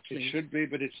 exactly. It should be,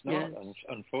 but it's not,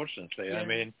 unfortunately. Yeah. I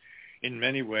mean, in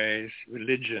many ways,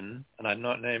 religion, and I'm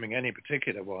not naming any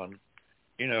particular one,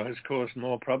 you know, has caused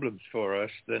more problems for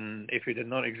us than if it had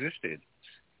not existed.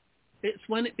 It's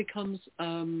when it becomes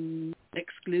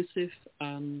exclusive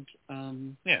and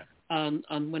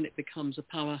when it becomes a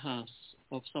powerhouse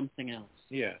of something else.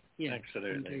 Yeah,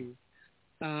 absolutely.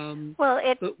 Well,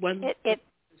 it's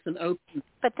an open.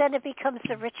 But then it becomes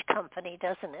the rich company,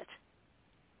 doesn't it?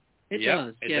 It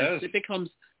does. It becomes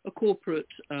a corporate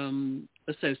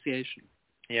association.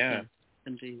 Yeah. Yes,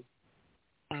 indeed.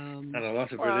 And a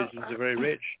lot of religions are very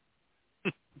rich.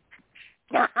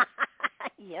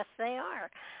 Yes, they are.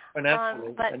 Well,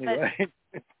 naturally, anyway.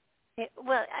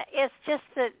 It's just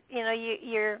that, you know,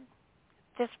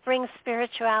 this brings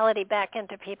spirituality back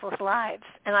into people's lives,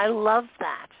 and I love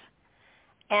that.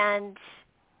 And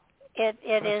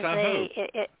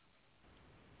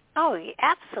Oh,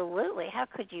 absolutely. How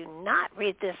could you not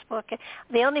read this book?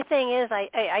 The only thing is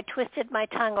I twisted my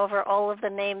tongue over all of the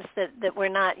names that were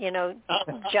not,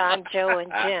 John, Joe,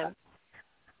 and Jim.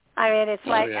 I mean, it's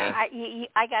like yeah.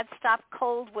 I got stopped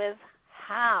cold with,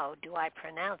 how do I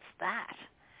pronounce that?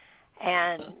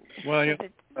 And well, I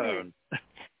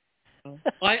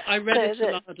read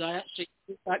it aloud.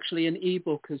 It's actually an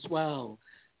ebook as well.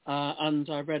 And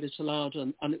I read it aloud,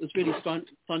 and it was really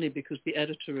funny because the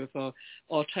editor of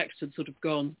our text had sort of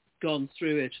gone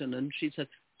through it, and she said,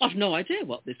 "I've no idea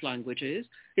what this language is.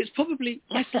 It's probably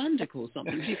Icelandic or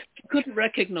something." She couldn't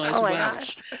recognise Welsh.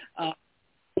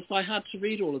 So I had to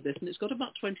read all of this, and it's got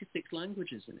about 26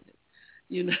 languages in it.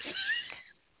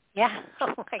 Yeah.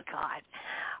 Oh my God.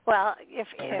 Well, if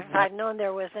I'd known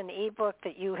there was an ebook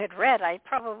that you had read, I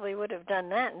probably would have done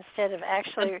that instead of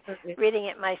actually reading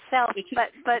it myself.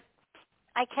 But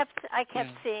I kept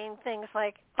seeing things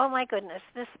like, oh my goodness,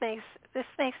 this makes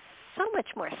so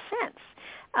much more sense.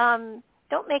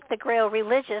 Don't make the Grail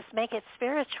religious, make it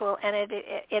spiritual, and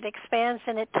it expands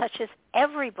and it touches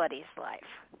everybody's life.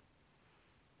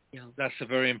 Yeah. That's a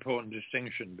very important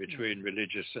distinction between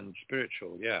religious and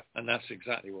spiritual, yeah. And that's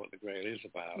exactly what the Grail is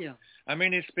about. Yeah. I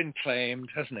mean, it's been claimed,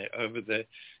 hasn't it, over the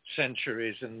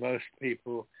centuries, and most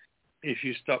people, if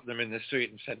you stopped them in the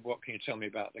street and said, what can you tell me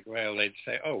about the Grail, they'd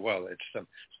say, oh, well, it's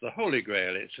the Holy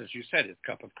Grail. It's, as you said, it's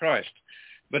the cup of Christ.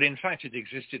 But in fact, it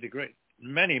existed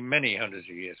many, many hundreds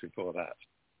of years before that.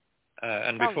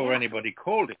 And before anybody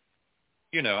called it.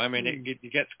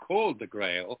 It gets called the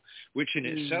Grail, which in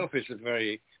itself is a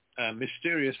very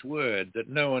mysterious word that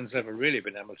no one's ever really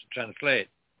been able to translate.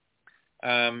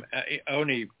 It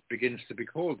only begins to be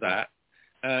called that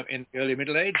in the early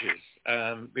Middle Ages.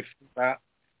 Before that,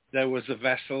 there was a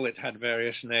vessel. It had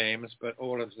various names, but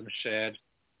all of them shared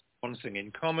one thing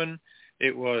in common.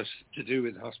 It was to do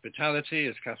with hospitality,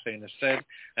 as Kathleen has said,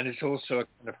 and it's also a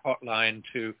kind of hotline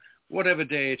to whatever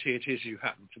deity it is you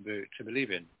happen to believe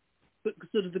in. But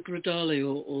sort of the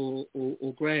Gradale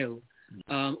or Grail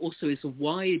also is a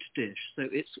wide dish, so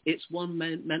it's one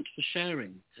meant for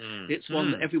sharing. It's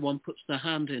one that everyone puts their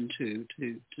hand into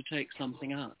to take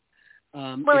something out.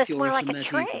 Well, it's more like a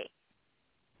tray.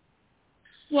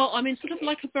 Well, I mean, sort of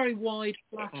like a very wide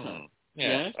platter.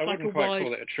 Yes, I wouldn't quite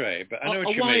call it a tray, but I know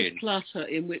what you mean. A wide platter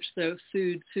in which the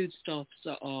foodstuffs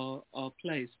are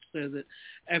placed so that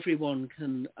everyone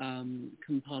can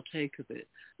partake of it,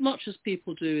 much as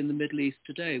people do in the Middle East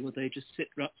today, where they just sit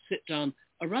down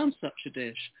around such a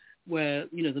dish where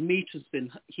the meat has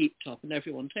been heaped up and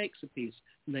everyone takes a piece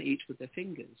and they eat with their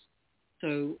fingers.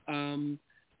 So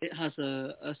it has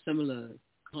a similar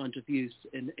kind of use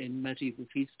in medieval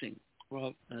feasting.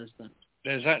 Well, as that.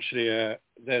 There's actually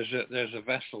there's a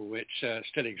vessel which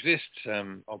still exists,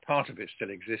 or part of it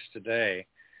still exists today,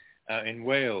 in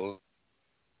Wales.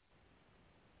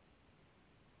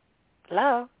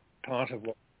 Hello. Part of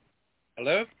what?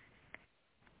 Hello.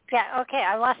 Yeah. Okay.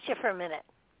 I lost you for a minute.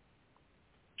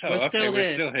 Oh, okay.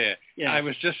 We're still here. Yeah. I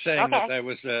was just saying that there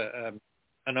was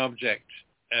an object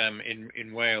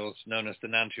in Wales known as the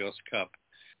Nantios cup,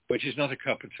 which is not a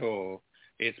cup at all.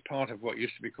 It's part of what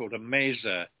used to be called a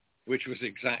mesa, which was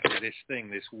exactly this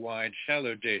thing, this wide,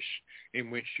 shallow dish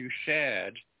in which you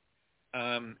shared,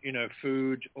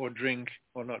 food or drink,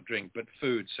 or not drink, but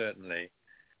food certainly.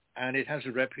 And it has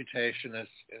a reputation as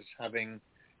having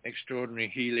extraordinary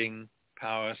healing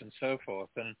powers and so forth.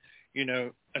 And,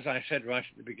 as I said right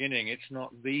at the beginning, it's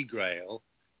not the Grail,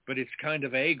 but it's kind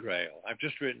of a Grail. I've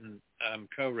just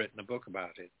co-written a book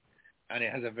about it, and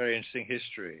it has a very interesting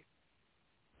history.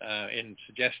 In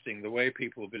suggesting the way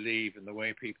people believe and the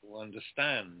way people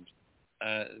understand,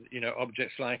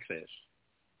 objects like this.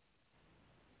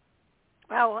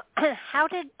 Well, how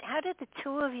did the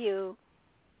two of you?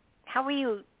 How were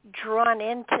you drawn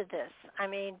into this? I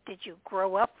mean, did you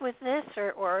grow up with this,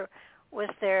 or was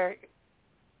there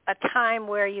a time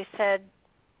where you said,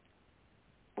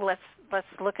 let's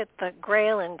look at the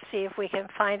Grail and see if we can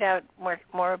find out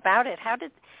more about it? How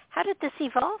did this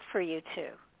evolve for you two?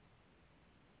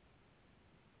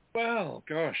 Well,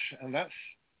 gosh, and that's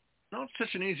not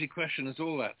such an easy question as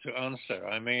all that to answer.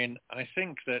 I mean, I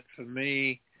think that for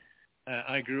me,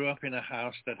 I grew up in a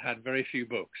house that had very few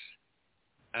books.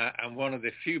 And one of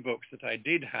the few books that I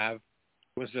did have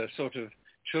was a sort of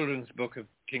children's book of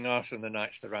King Arthur and the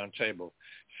Knights of the Round Table.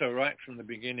 So right from the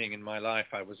beginning in my life,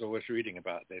 I was always reading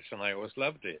about this, and I always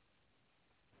loved it.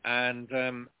 And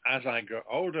as I grew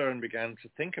older and began to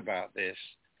think about this,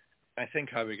 I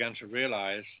think I began to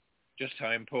realize just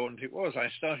how important it was. I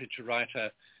started to write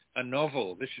a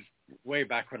novel. This is way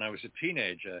back when I was a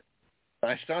teenager.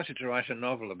 I started to write a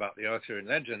novel about the Arthurian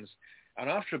legends, And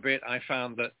after a bit, I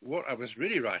found that what I was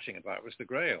really writing about was the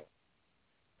Grail.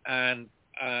 And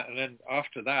then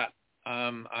after that,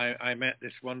 I met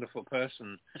this wonderful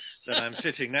person that I'm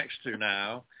sitting next to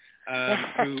now,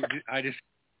 who I just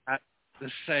had the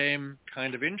same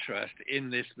kind of interest in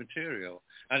this material.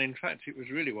 And in fact, it was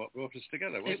really what brought us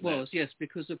together, wasn't it? It was, yes,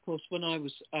 because of course when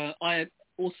I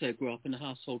also grew up in a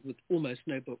household with almost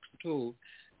no books at all.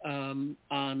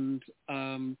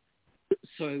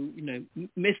 So, you know,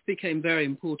 myth became very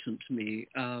important to me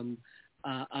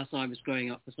as I was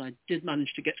growing up, because I did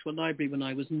manage to get to a library when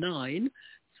I was 9.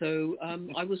 So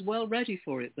I was well ready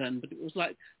for it then, but it was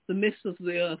like the myths of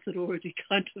the earth had already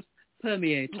kind of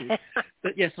permeated.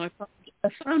 But yes, I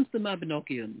found the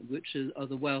Mabinogion, which are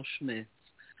the Welsh myths.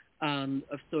 And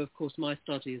so, of course, my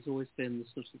study has always been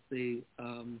sort of the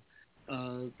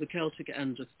Celtic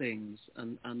end of things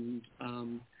and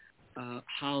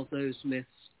how those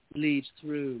myths lead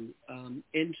through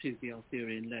into the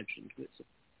Arthurian legend, which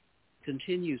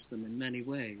continues them in many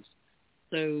ways.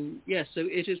 So, yes, so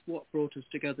it is what brought us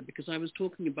together, because I was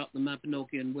talking about the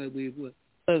Mabinogion where we were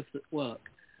both at work,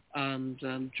 and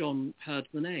John heard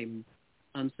the name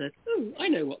and said, "Oh, I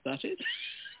know what that is."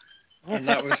 And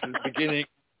that was the beginning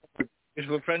of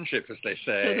beautiful friendship, as they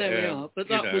say. So there we are. But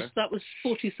that was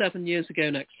 47 years ago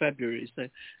next February. So,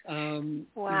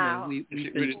 wow. You know, we've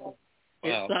been... Really?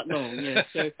 It's that long, yes.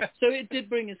 So it did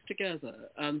bring us together,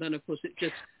 and then of course it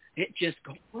just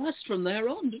got worse from there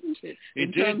on, didn't it?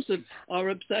 In terms of our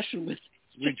obsession with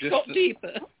it, just got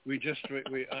deeper.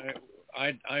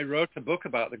 I wrote a book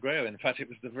about the Grail. In fact, it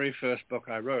was the very first book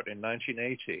I wrote in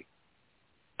 1980,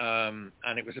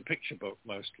 and it was a picture book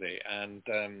mostly. And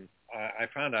I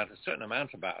found out a certain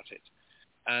amount about it.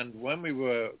 And when we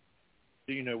were,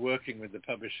 you know, working with the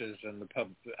publishers and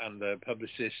the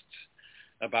publicists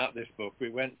about this book, we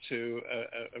went to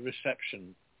a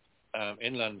reception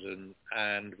in London,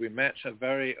 and we met a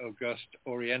very august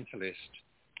Orientalist.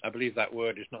 I believe that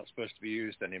word is not supposed to be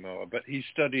used anymore, but he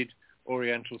studied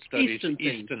Oriental studies,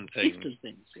 Eastern things.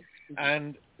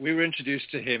 And we were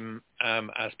introduced to him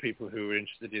as people who were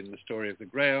interested in the story of the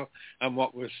Grail and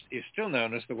what is still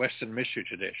known as the Western mystery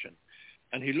tradition.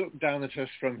 And he looked down at us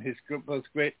from his both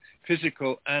great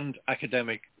physical and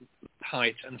academic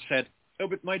height and said, "Oh,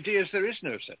 but my dears, there is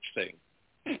no such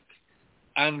thing."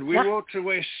 And we walked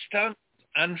away stunned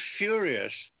and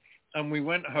furious. And we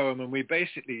went home, and we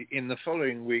basically, in the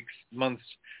following weeks, months,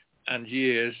 and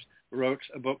years, wrote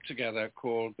a book together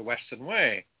called The Western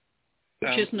Way.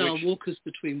 Which is now Walkers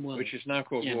Between Worlds. Which is now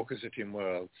called Walkers Between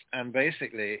Worlds. And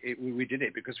basically, we did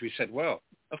it because we said, well,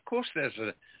 of course there's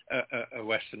a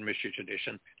Western mystery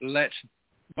tradition. Let's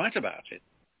write about it.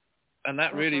 And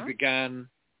that really began,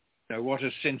 you know, what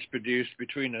has since produced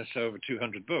between us over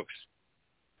 200 books,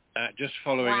 just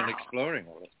following and exploring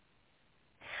all it.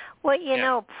 Well, you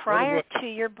know, prior to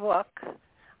your book,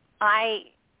 I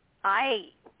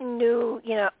knew,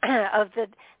 you know, of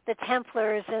the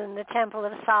Templars and the Temple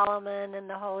of Solomon and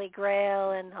the Holy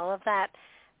Grail and all of that,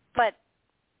 but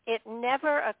it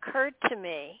never occurred to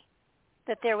me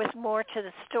that there was more to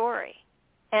the story.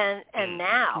 And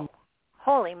now,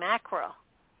 holy mackerel,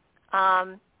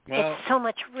 it's so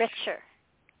much richer.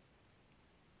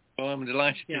 Well, I'm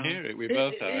delighted to hear it. We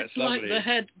both are. It's like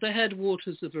lovely. the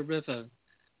headwaters of a river.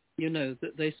 You know,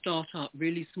 that they start up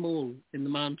really small in the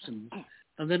mountains,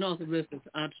 and then other rivers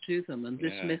add to them. And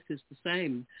this myth is the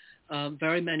same.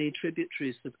 Very many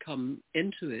tributaries have come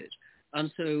into it.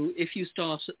 And so if you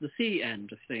start at the sea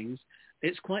end of things,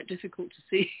 it's quite difficult to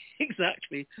see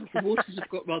exactly. The waters have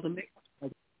got rather mixed.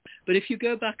 But if you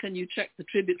go back and you check the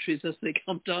tributaries as they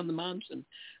come down the mountain,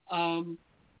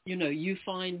 you know, you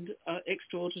find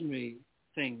extraordinary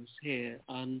things here.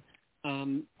 And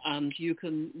you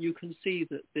can see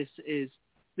that this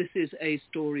is a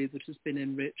story that has been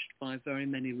enriched by very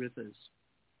many rivers.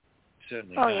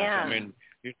 Certainly. Oh, has. yeah. I mean,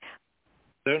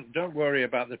 don't worry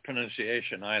about the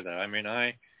pronunciation either. I mean,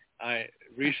 I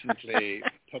recently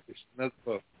published another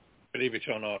book, believe it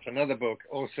or not, another book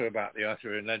also about the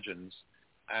Arthurian legends,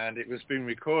 and it was being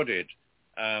recorded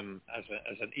as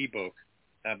an ebook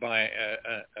by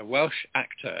a Welsh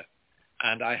actor.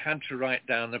 And I had to write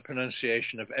down the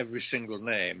pronunciation of every single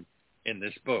name in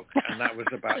this book, and that was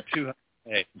about 200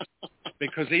 names,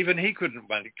 because even he couldn't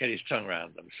get his tongue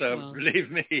around them. So believe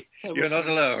me, you're not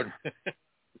alone.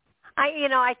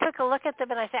 I took a look at them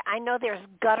and I said, I know there's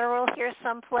guttural here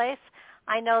someplace.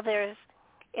 I know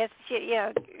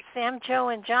Sam, Joe,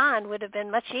 and John would have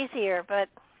been much easier, but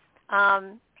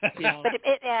but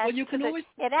it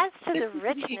adds to the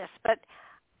richness,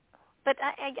 But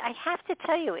I have to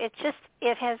tell you,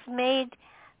 it has made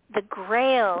the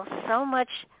Grail so much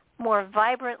more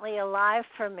vibrantly alive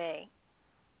for me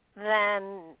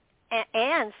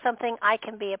and something I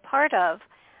can be a part of,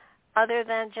 other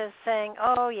than just saying,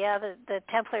 oh yeah, the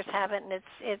Templars have it and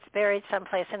it's buried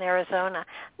someplace in Arizona.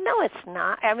 No, it's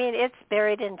not. I mean, it's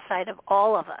buried inside of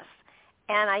all of us.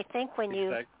 And I think when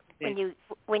you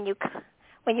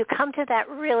come to that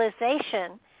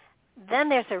realization, then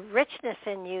there's a richness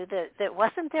in you that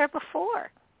wasn't there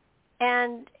before,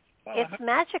 and it's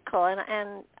magical.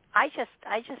 And I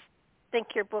just think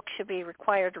your book should be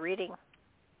required reading.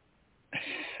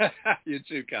 You're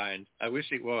too kind. I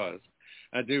wish it was.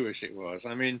 I do wish it was.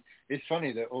 I mean, it's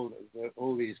funny that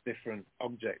all these different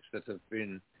objects that have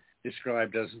been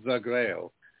described as the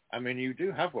Grail. I mean, you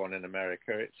do have one in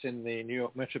America. It's in the New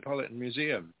York Metropolitan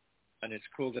Museum, and it's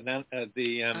called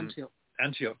the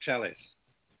Antioch Chalice,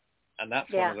 and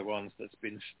that's one of the ones that's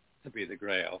been to be the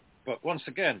Grail. But once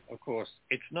again, of course,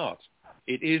 it's not.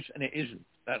 It is and it isn't.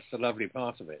 That's the lovely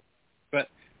part of it. But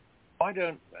why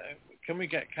don't? Can we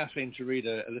get Kathleen to read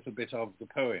a little bit of the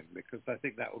poem, because I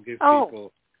think that will give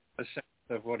people a sense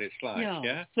of what it's like.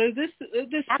 Yeah. So at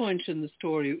this point in the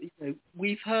story,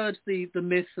 we've heard the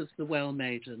myth of the Well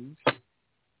Maidens,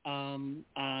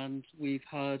 and we've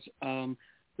heard the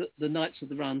Knights of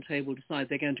the Round Table decide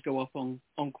they're going to go off on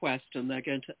quest, and they're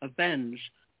going to avenge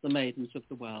the Maidens of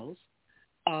the Wells.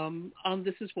 And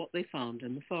this is what they found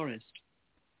in the forest.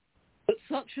 But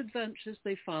such adventures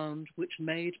they found which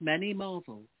made many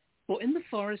marvel. For in the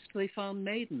forest they found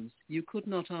maidens you could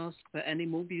not ask for any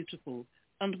more beautiful,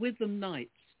 and with them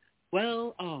knights,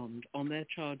 well armed on their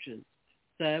chargers,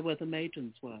 there where the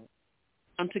maidens were.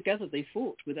 And together they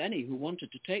fought with any who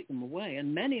wanted to take them away,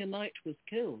 and many a knight was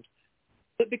killed.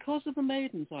 But because of the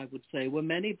maidens, I would say, were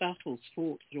many battles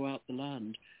fought throughout the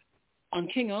land.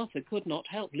 And King Arthur could not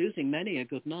help losing many a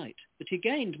good knight, but he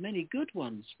gained many good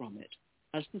ones from it,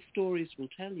 as the stories will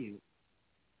tell you.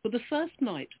 For the first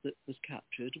knight that was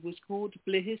captured was called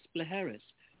Blihis Bleheris.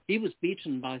 He was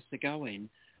beaten by Sir Gawain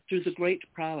through the great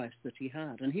prowess that he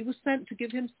had, and he was sent to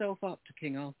give himself up to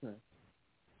King Arthur.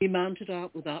 He mounted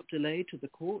out without delay to the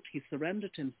court. He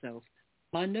surrendered himself.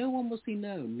 By no one was he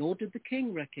known, nor did the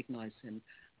king recognize him.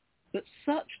 But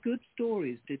such good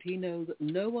stories did he know that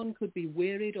no one could be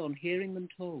wearied on hearing them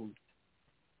told.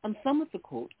 And some of the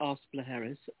court asked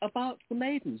Bleheris about the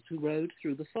maidens who rode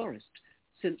through the forest,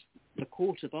 since the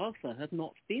court of Arthur had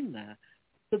not been there,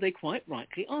 so they quite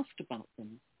rightly asked about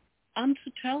them, and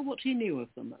to tell what he knew of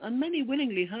them. And many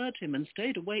willingly heard him, and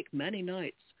stayed awake many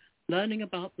nights, learning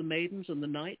about the maidens and the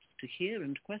knights, to hear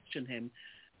and question him.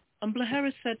 And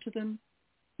Bleheris said to them,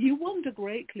 you wonder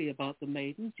greatly about the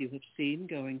maidens you have seen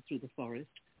going through the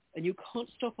forest, and you can't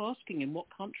stop asking in what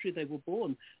country they were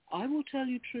born. I will tell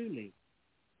you truly,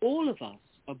 all of us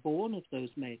are born of those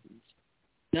maidens.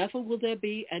 Never will there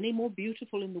be any more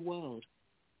beautiful in the world,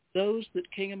 those that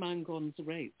King Amangon's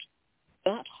raped.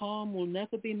 That harm will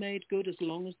never be made good as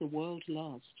long as the world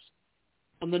lasts.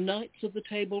 And the knights of the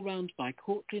Table Round, by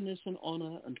courtliness and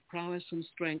honour and prowess and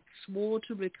strength, swore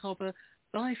to recover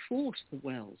by force the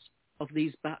wells of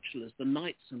these bachelors, the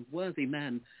knights and worthy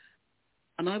men.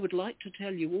 And I would like to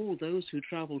tell you all those who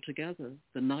travel together,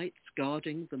 the knights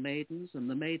guarding the maidens, and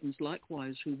the maidens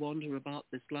likewise who wander about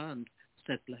this land,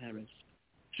 said Bleheris,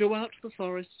 throughout the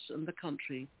forests and the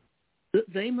country,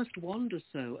 that they must wander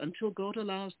so until God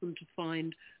allows them to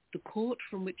find the court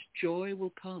from which joy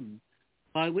will come,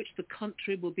 by which the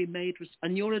country will be made,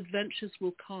 and your adventures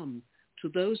will come to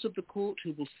those of the court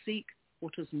who will seek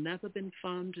what has never been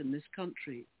found in this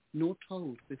country, nor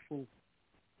told before.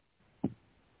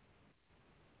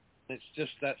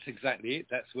 That's exactly it.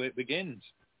 That's where it begins.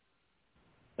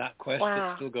 That quest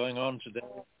that's still going on today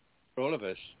for all of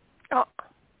us. Oh,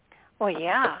 well,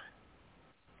 yeah.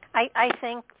 I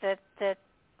think that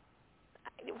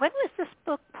when was this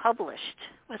book published?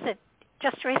 Was it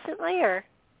just recently, or?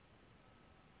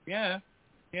 Yeah.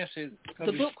 Yes,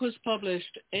 the book was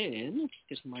published in,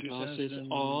 just getting my glasses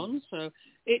on, so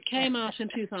it came out in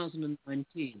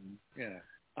 2019. Yeah.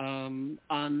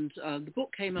 And the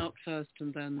book came out first,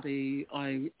 and then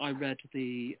I read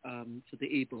the for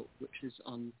the ebook, which is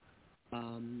on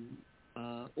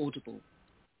Audible.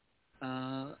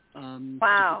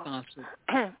 Wow.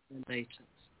 Later.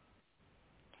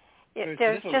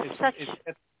 There's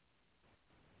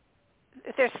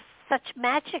such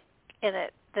magic in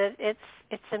it that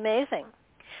it's amazing.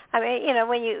 I mean,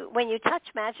 when you touch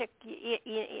magic,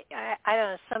 I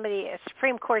don't know. A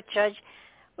Supreme Court judge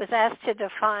was asked to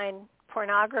define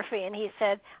pornography, and he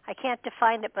said, "I can't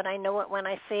define it, but I know it when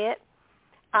I see it."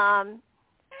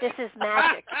 This is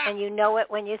magic, and you know it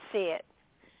when you see it.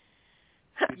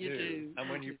 You do, and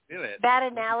when you feel it.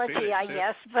 Bad analogy, I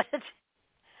guess, but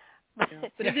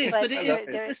it is. But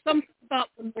there's something about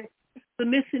the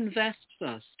myth invests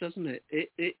us, doesn't it?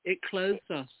 It clothes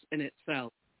us in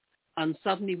itself, and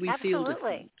suddenly we feel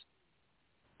different.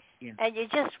 Yeah. And you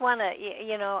just want to,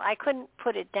 I couldn't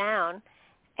put it down,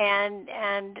 and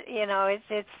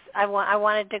it's I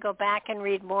wanted to go back and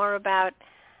read more about,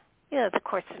 the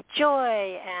Course of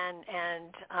Joy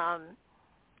and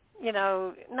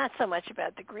not so much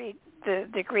about the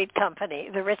greed company,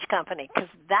 the rich company, because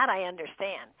that I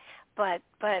understand, but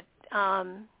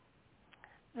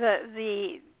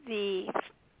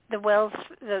the wells,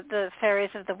 the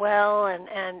fairies of the well, and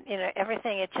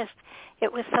everything.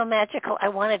 It was so magical. I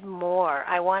wanted more.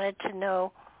 I wanted to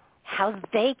know how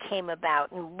they came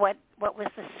about and what was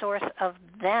the source of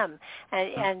them.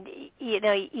 And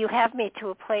you have me to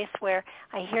a place where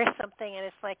I hear something and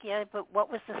it's like, yeah, but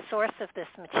what was the source of this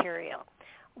material?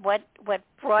 What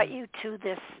brought you to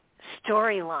this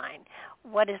storyline?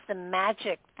 What is the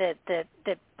magic that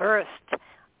birthed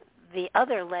the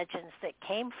other legends that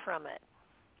came from it?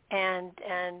 And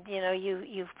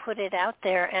you've put it out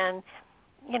there, and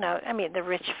the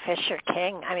Rich Fisher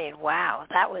King. Wow,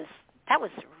 that was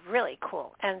really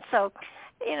cool. And so,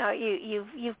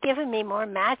 you've given me more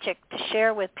magic to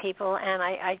share with people, and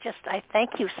I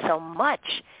thank you so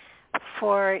much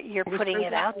for your putting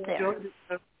it out there.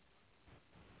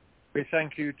 We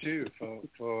thank you too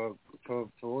for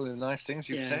all the nice things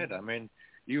you've said.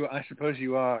 I suppose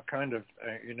you are kind of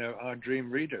our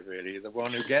dream reader, really, the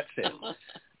one who gets it.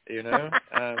 So if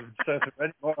there's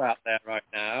any more out there right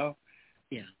now,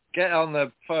 get on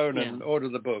the phone and order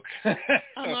the book. I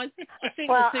think the thing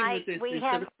with this is there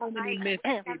are so many myths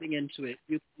feeding into it.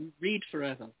 You can read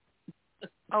forever.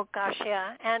 Oh gosh,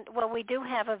 yeah, and we do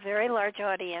have a very large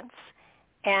audience,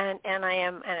 and I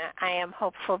am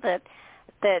hopeful that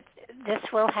this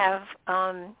will have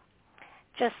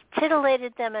just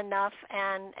titillated them enough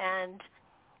and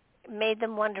made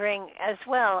them wondering as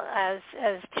well as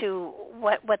to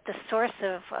what the source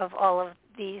of all of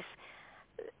these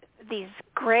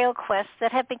Grail quests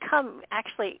that have become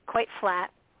actually quite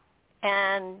flat.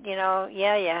 And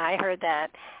I heard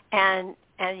that, and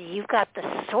you've got the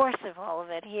source of all of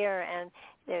it here, and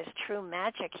there's true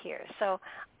magic here. So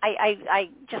I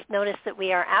just noticed that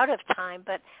we are out of time,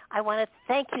 but I want to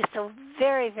thank you so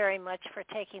very, very much for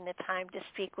taking the time to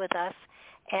speak with us,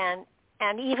 and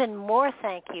even more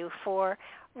thank you for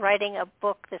writing a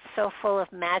book that's so full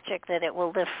of magic that it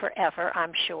will live forever,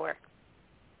 I'm sure.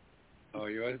 Oh,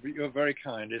 you're very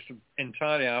kind. It's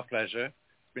entirely our pleasure.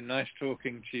 It's been nice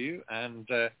talking to you and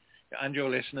your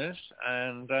listeners.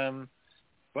 And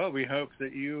we hope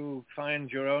that you find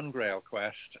your own Grail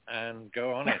quest and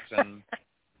go on it and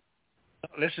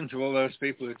listen to all those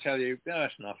people who tell you, no,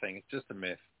 it's nothing. It's just a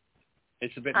myth.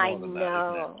 It's a bit more than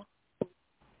that, isn't it?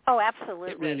 Oh,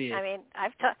 absolutely. It really is.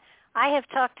 I have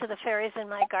talked to the fairies in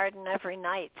my garden every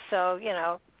night, so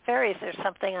fairies are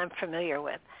something I'm familiar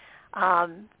with.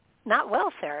 Not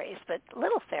well fairies, but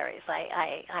little fairies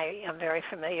I am very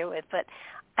familiar with. But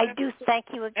I do thank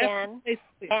you again,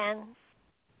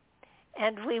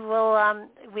 and we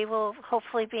will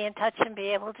hopefully be in touch and be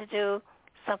able to do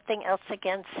something else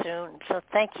again soon. So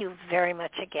thank you very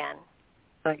much again.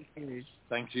 Thank you.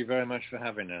 Thank you very much for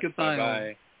having us. Goodbye.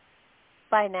 Bye.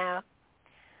 Bye now.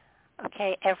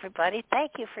 Okay, everybody,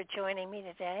 thank you for joining me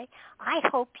today. I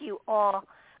hope you all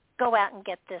go out and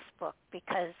get this book,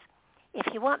 because if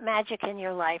you want magic in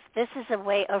your life, this is a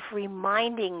way of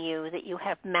reminding you that you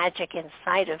have magic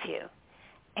inside of you.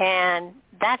 And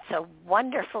that's a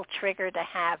wonderful trigger to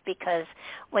have, because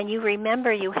when you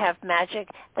remember you have magic,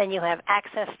 then you have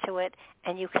access to it,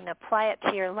 and you can apply it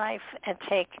to your life and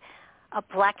take a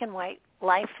black and white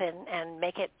life and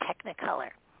make it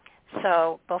Technicolor.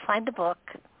 So go find the book.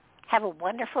 Have a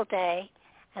wonderful day,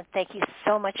 and thank you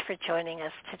so much for joining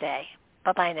us today.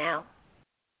 Bye-bye now.